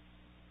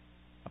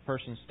a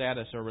person's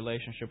status or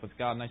relationship with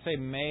God. And I say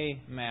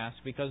may mask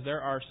because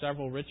there are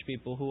several rich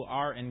people who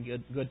are in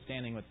good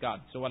standing with God.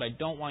 So what I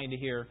don't want you to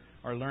hear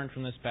or learn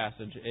from this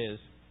passage is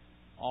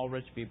all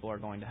rich people are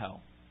going to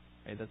hell.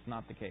 Okay, that's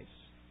not the case.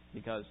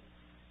 Because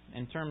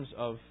in terms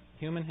of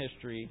human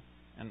history,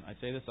 and I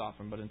say this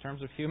often, but in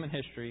terms of human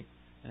history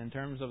and in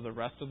terms of the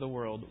rest of the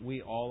world,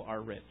 we all are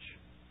rich.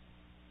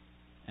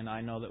 And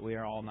I know that we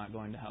are all not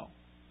going to hell.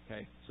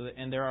 Okay,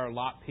 and there are a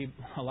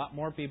lot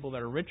more people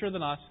that are richer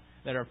than us,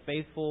 that are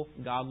faithful,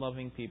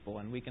 God-loving people.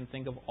 And we can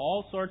think of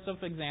all sorts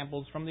of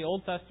examples from the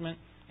Old Testament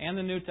and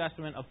the New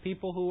Testament of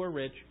people who were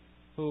rich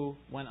who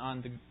went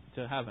on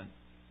to heaven,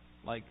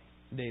 like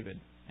David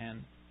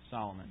and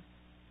Solomon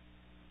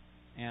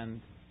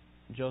and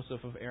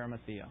Joseph of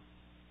Arimathea.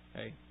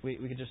 Okay, we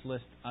could just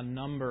list a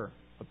number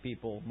of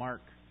people.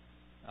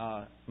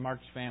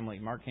 Mark's family.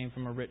 Mark came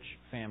from a rich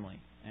family,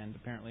 and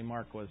apparently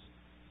Mark was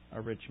a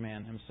rich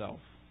man himself.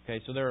 Okay,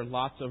 so there are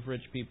lots of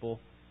rich people.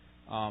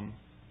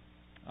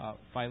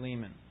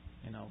 Philemon,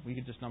 we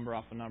could just number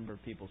off a number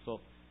of people. So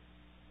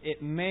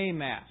it may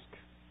mask.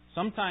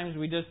 Sometimes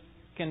we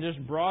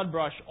can broad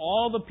brush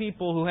all the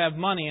people who have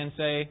money and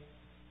say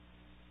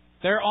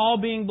they're all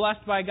being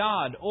blessed by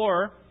God.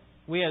 Or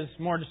we as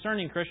more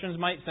discerning Christians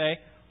might say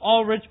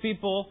all rich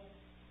people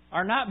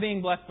are not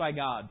being blessed by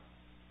God.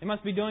 They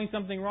must be doing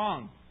something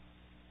wrong.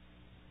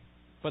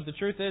 But the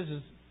truth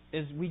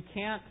is we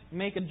can't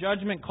make a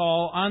judgment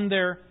call on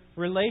their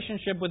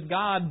relationship with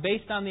God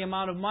based on the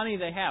amount of money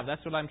they have.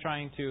 That's what I'm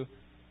trying to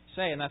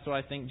say, and that's what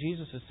I think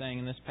Jesus is saying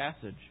in this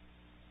passage.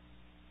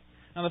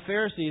 Now the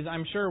Pharisees,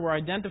 I'm sure, were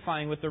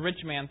identifying with the rich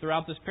man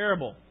throughout this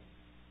parable.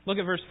 Look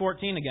at verse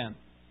 14 again.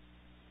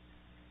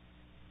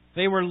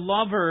 They were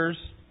lovers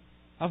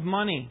of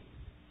money.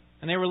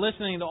 And they were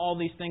listening to all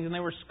these things and they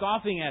were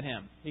scoffing at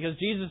Him. Because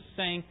Jesus is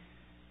saying,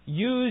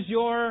 use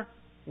your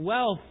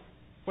wealth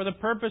for the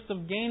purpose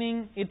of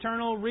gaining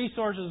eternal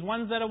resources,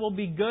 ones that will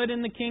be good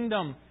in the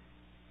kingdom.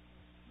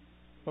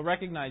 But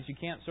recognize you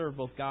can't serve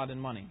both God and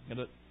money. You've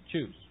got to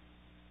choose.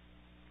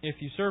 If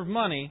you serve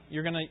money,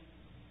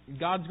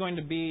 God's going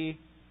to be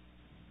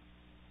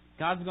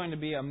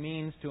a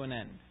means to an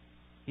end.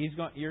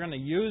 You're going to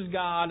use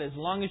God as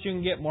long as you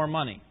can get more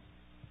money.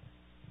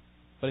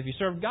 But if you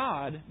serve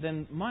God,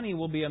 then money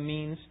will be a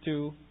means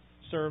to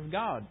serve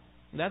God.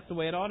 That's the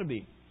way it ought to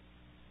be.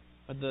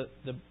 But the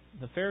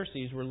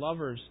Pharisees were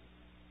lovers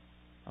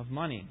of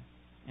money.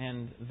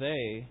 And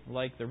they,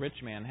 like the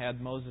rich man,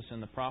 had Moses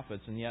and the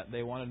prophets, and yet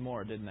they wanted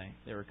more, didn't they?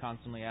 They were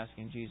constantly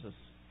asking Jesus,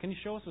 can you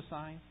show us a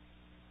sign?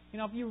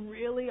 If you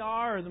really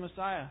are the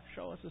Messiah,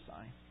 show us a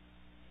sign.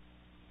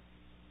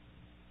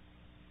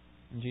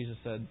 And Jesus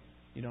said,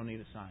 you don't need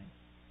a sign.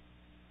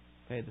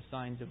 Okay, the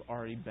signs have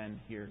already been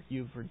here.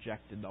 You've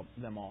rejected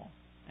them all.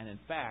 And in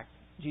fact,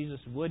 Jesus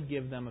would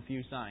give them a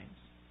few signs.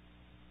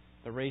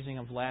 The raising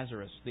of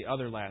Lazarus, the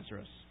other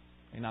Lazarus.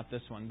 Not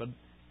this one, but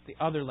the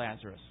other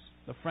Lazarus,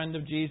 the friend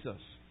of Jesus.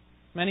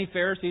 Many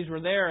Pharisees were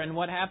there, and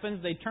what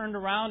happens? They turned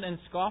around and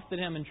scoffed at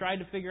Him and tried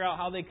to figure out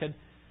how they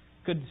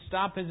could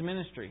stop His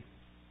ministry.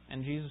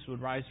 And Jesus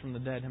would rise from the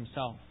dead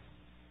Himself.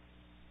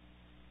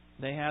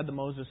 They had the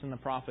Moses and the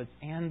prophets,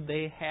 and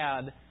they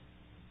had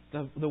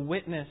the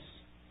witness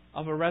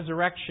of a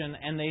resurrection,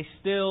 and they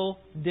still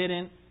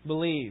didn't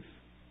believe.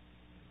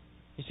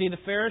 You see, the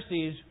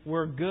Pharisees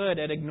were good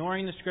at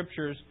ignoring the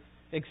Scriptures,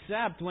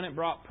 except when it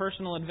brought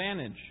personal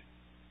advantage.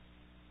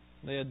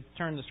 They had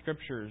turned the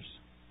Scriptures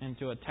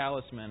into a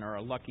talisman or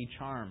a lucky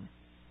charm.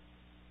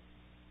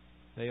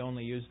 They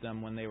only used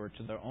them when they were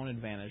to their own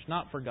advantage,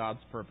 not for God's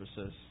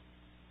purposes.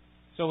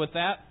 So with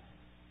that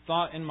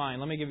thought in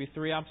mind, let me give you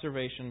 3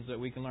 observations that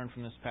we can learn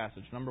from this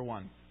passage. Number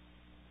 1.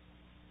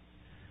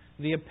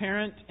 The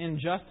apparent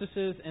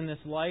injustices in this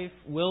life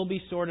will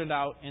be sorted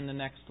out in the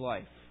next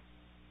life.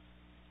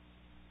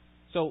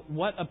 So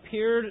what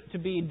appeared to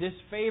be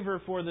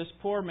disfavor for this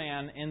poor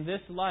man in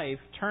this life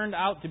turned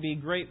out to be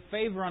great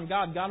favor on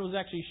God. God was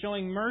actually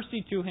showing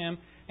mercy to him,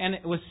 and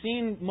it was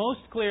seen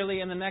most clearly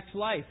in the next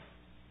life.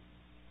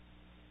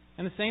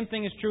 And the same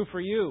thing is true for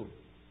you.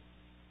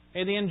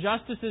 Okay, the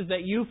injustices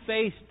that you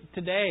faced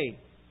today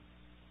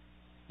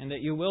and that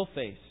you will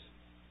face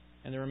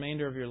in the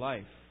remainder of your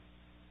life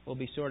will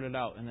be sorted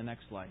out in the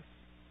next life.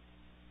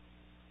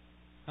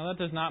 Now that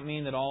does not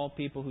mean that all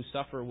people who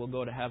suffer will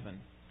go to heaven.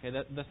 Okay,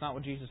 that's not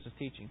what Jesus is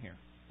teaching here.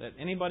 That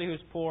anybody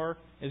who's poor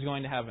is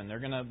going to heaven. They're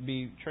going to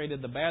be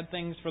traded the bad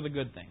things for the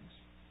good things.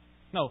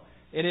 No,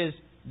 it is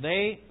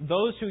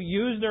those who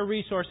use their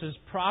resources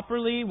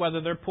properly,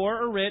 whether they're poor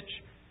or rich,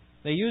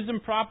 they use them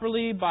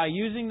properly by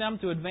using them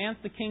to advance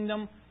the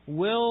kingdom,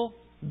 will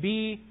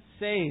be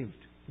saved.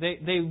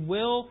 They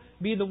will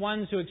be the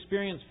ones who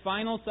experience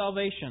final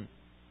salvation.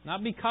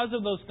 Not because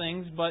of those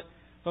things, but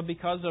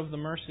because of the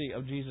mercy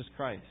of Jesus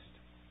Christ.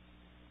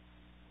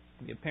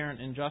 The apparent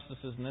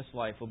injustices in this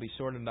life will be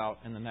sorted out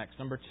in the next.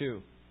 Number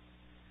 2,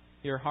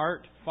 your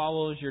heart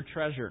follows your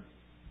treasure.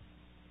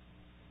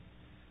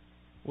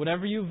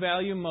 Whatever you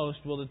value most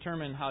will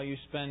determine how you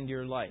spend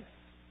your life.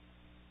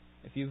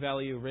 If you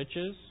value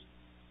riches,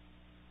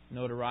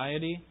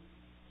 notoriety,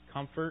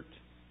 comfort,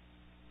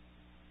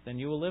 then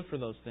you will live for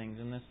those things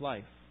in this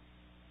life.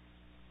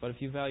 But if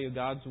you value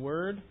God's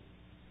Word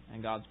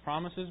and God's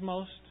promises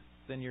most,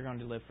 then you're going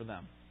to live for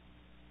them.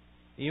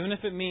 Even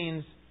if it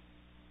means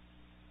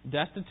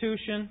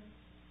destitution,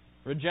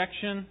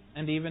 rejection,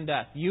 and even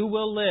death. You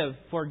will live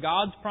for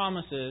God's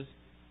promises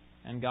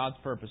and God's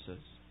purposes.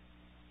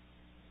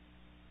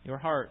 Your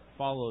heart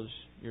follows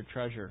your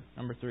treasure.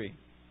 Number 3,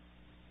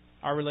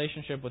 our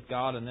relationship with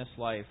God in this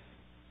life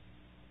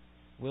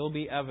will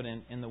be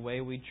evident in the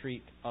way we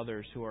treat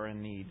others who are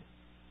in need.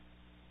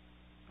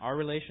 Our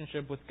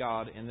relationship with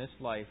God in this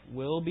life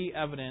will be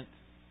evident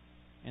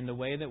in the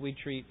way that we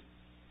treat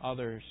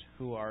others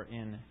who are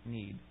in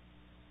need.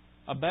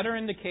 A better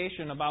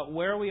indication about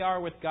where we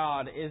are with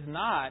God is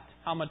not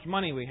how much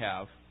money we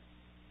have.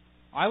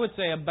 I would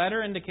say a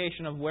better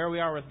indication of where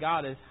we are with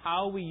God is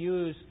how we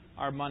use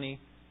our money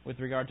with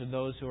regard to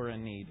those who are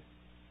in need.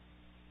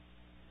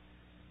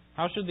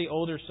 How should the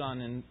older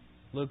son in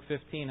Luke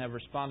 15 have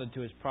responded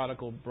to his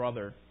prodigal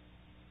brother?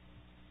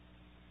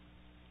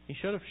 He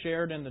should have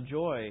shared in the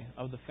joy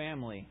of the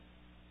family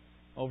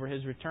over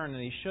his return,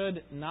 and he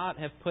should not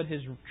have put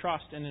his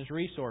trust in his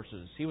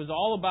resources. He was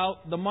all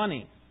about the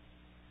money.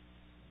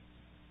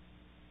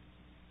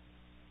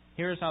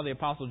 Here's how the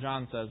Apostle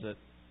John says it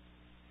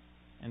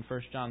in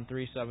 1 John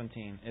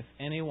 3:17. If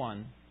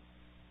anyone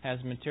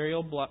has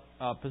material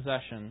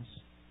possessions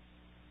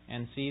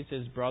and sees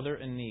his brother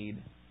in need,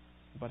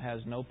 but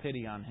has no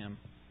pity on him,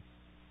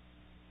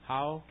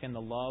 how can the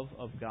love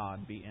of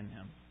God be in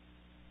him?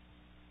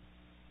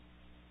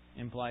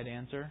 Implied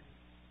answer,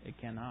 it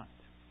cannot.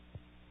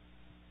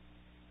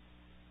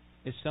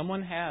 If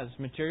someone has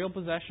material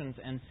possessions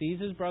and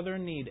sees his brother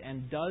in need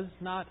and does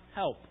not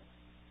help,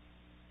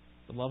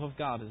 The love of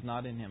God is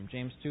not in him.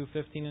 James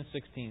 2:15 and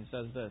 16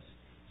 says this.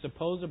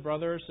 Suppose a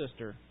brother or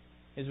sister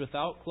is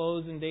without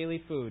clothes and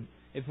daily food.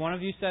 If one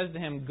of you says to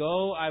him,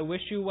 Go, I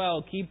wish you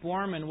well, keep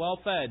warm and well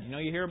fed.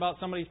 You hear about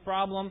somebody's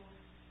problem,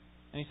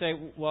 and you say,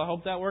 well, I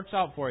hope that works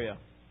out for you.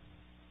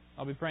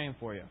 I'll be praying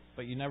for you.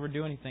 But you never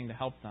do anything to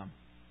help them.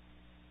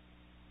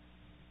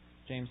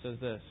 James says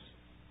this.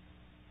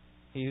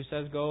 He who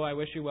says, Go, I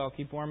wish you well,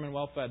 keep warm and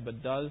well fed,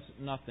 but does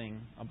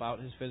nothing about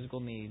his physical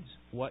needs,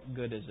 what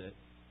good is it?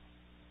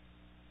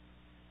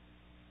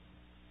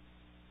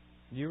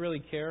 Do you really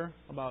care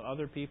about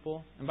other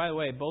people? And by the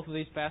way, both of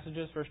these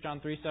passages, 1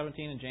 John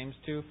 3:17 and James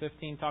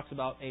 2:15, talks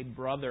about a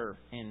brother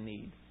in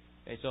need.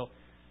 Okay, so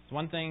it's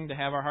one thing to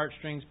have our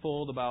heartstrings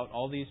pulled about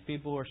all these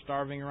people who are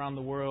starving around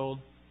the world,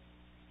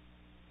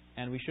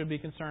 and we should be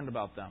concerned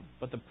about them.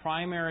 But the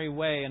primary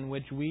way in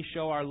which we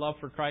show our love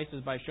for Christ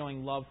is by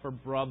showing love for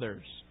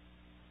brothers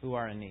who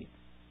are in need.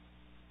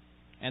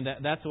 And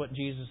that's what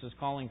Jesus is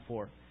calling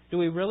for. Do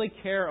we really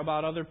care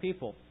about other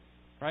people?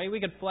 Right?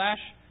 We could flash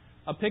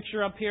a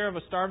picture up here of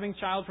a starving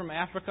child from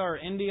Africa or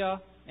India,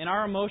 and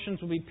our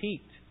emotions will be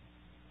piqued.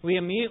 We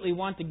immediately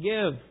want to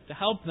give, to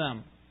help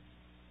them.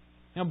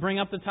 Bring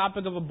up the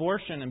topic of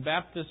abortion, and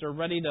Baptists are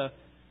ready to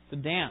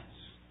dance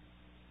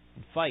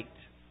and fight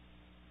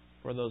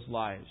for those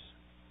lives.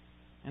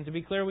 And to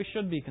be clear, we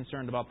should be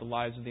concerned about the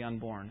lives of the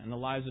unborn and the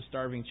lives of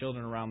starving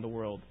children around the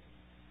world.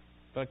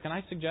 But can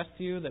I suggest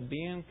to you that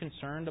being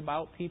concerned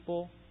about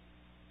people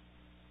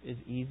is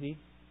easy?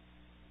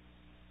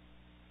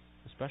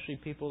 Especially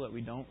people that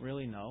we don't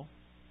really know.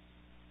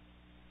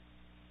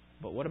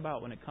 But what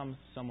about when it comes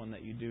to someone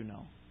that you do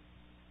know?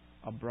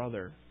 A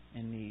brother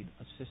in need,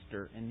 a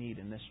sister in need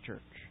in this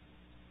church.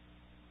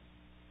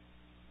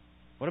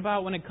 What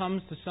about when it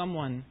comes to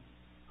someone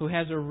who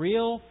has a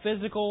real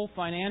physical,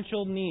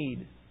 financial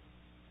need?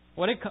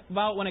 What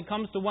about when it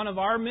comes to one of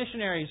our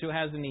missionaries who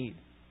has a need?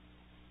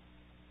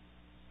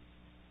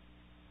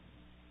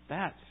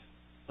 That's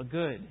a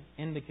good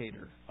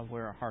indicator of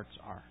where our hearts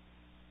are.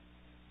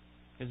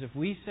 Because if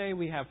we say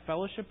we have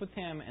fellowship with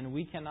Him and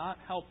we cannot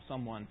help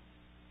someone,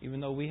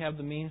 even though we have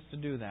the means to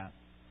do that,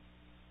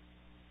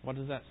 what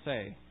does that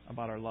say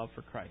about our love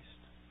for Christ?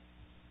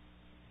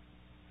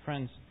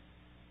 Friends,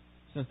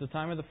 since the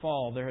time of the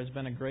fall, there has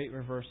been a great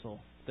reversal.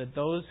 That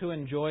those who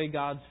enjoy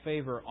God's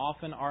favor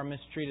often are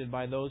mistreated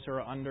by those who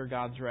are under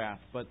God's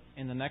wrath. But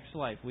in the next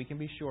life, we can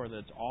be sure that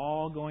it's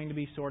all going to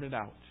be sorted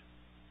out.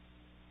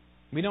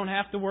 We don't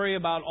have to worry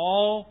about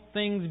all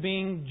things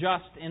being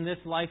just in this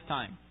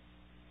lifetime.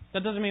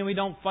 That doesn't mean we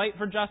don't fight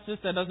for justice.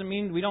 That doesn't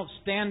mean we don't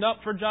stand up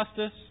for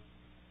justice.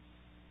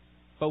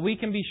 But we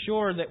can be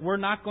sure that we're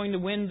not going to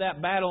win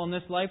that battle in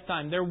this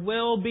lifetime. There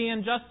will be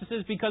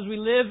injustices because we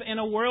live in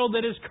a world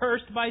that is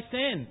cursed by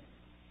sin.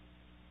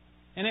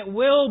 And it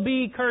will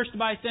be cursed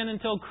by sin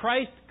until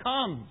Christ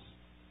comes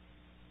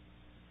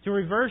to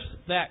reverse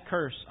that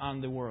curse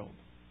on the world.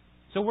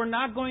 So we're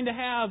not going to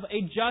have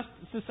a just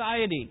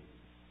society.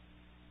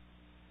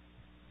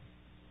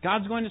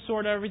 God's going to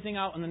sort everything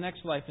out in the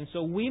next life. And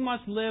so we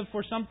must live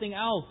for something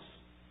else.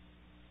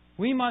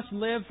 We must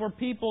live for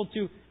people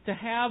to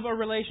have a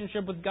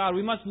relationship with God.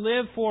 We must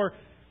live for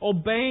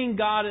obeying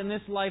God in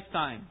this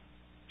lifetime.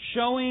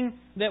 Showing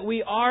that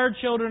we are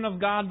children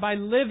of God by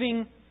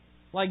living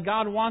like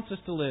God wants us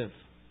to live.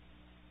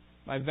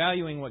 By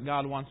valuing what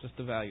God wants us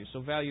to value.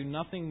 So value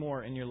nothing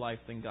more in your life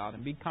than God.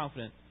 And be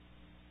confident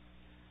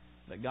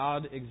that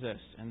God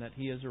exists and that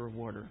He is a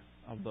rewarder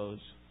of those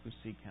who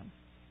seek Him.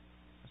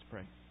 Let's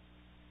pray.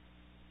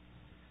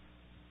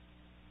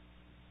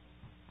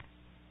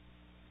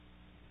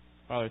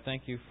 Father,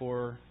 thank You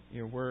for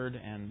Your Word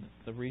and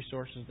the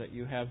resources that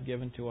You have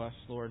given to us,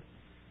 Lord.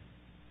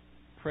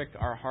 Prick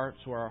our hearts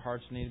where our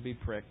hearts need to be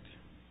pricked.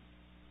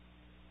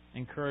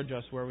 Encourage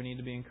us where we need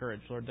to be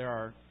encouraged. Lord,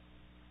 there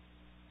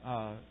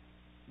are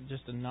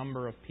just a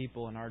number of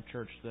people in our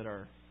church that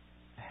are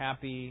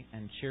happy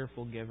and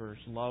cheerful givers,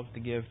 love to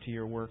give to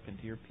Your work and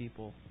to Your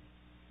people.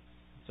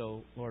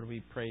 So, Lord, we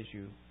praise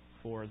You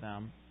for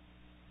them.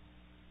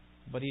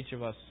 But each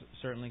of us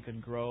certainly could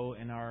grow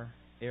in our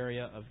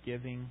area of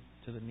giving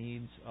to the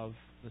needs of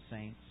the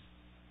saints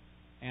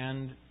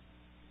and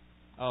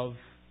of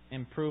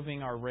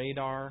improving our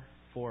radar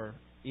for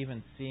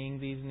even seeing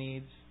these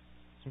needs.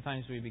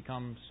 Sometimes we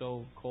become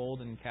so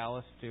cold and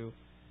callous to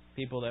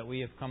people that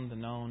we have come to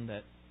know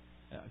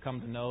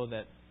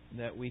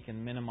that we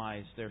can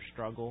minimize their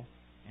struggle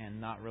and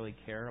not really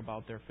care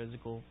about their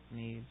physical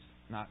needs,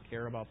 not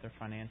care about their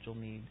financial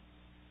need,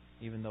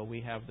 even though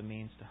we have the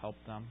means to help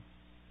them.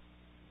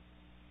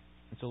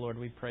 And so, Lord,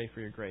 we pray for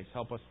Your grace.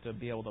 Help us to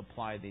be able to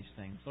apply these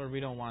things. Lord, we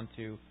don't want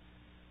to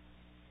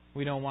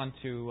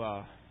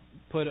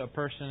put a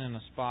person in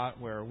a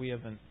spot where we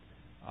haven't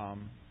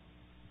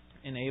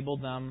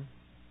enabled them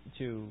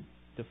to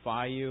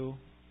defy You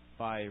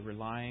by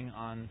relying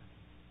on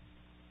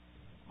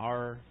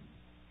our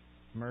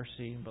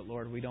mercy. But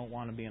Lord, we don't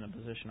want to be in a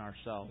position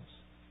ourselves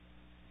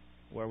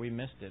where we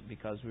missed it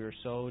because we were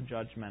so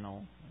judgmental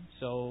and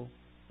so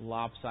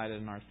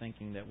lopsided in our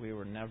thinking that we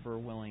were never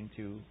willing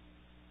to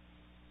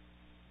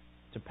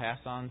to pass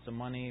on some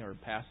money or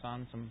pass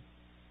on some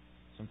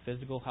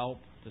physical help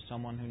to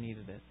someone who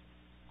needed it.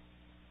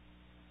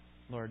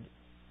 Lord,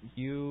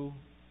 You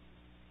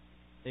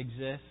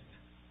exist,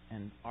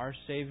 and our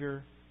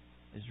Savior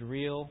is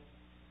real,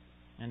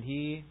 and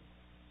He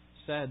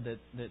said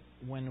that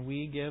when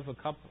we give a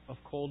cup of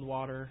cold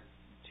water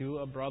to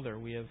a brother,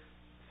 we have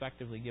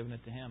effectively given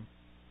it to Him.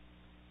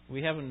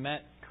 We haven't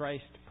met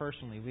Christ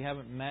personally. We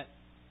haven't met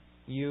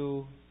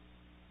You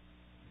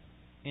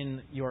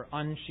in Your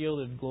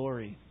unshielded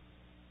glory.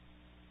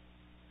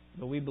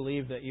 But we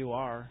believe that You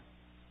are,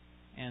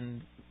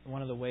 and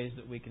one of the ways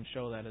that we can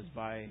show that is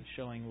by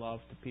showing love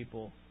to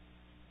people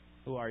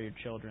who are Your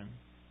children.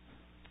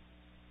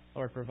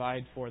 Lord,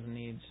 provide for the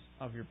needs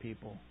of Your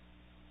people,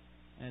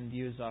 and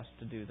use us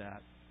to do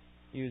that.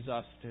 Use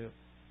us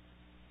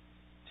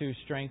to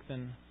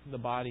strengthen the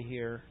body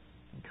here,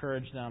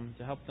 encourage them,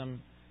 to help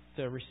them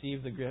to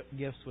receive the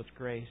gifts with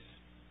grace.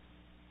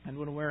 And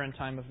when we're in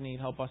time of need,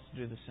 help us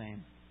to do the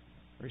same.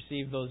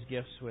 Receive those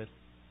gifts with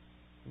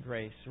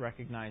grace,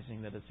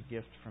 recognizing that it's a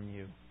gift from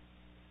You.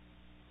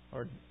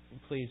 Lord,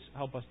 please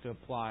help us to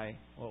apply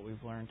what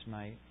we've learned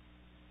tonight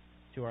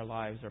to our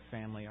lives, our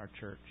family, our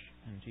church.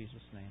 In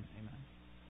Jesus' name, amen.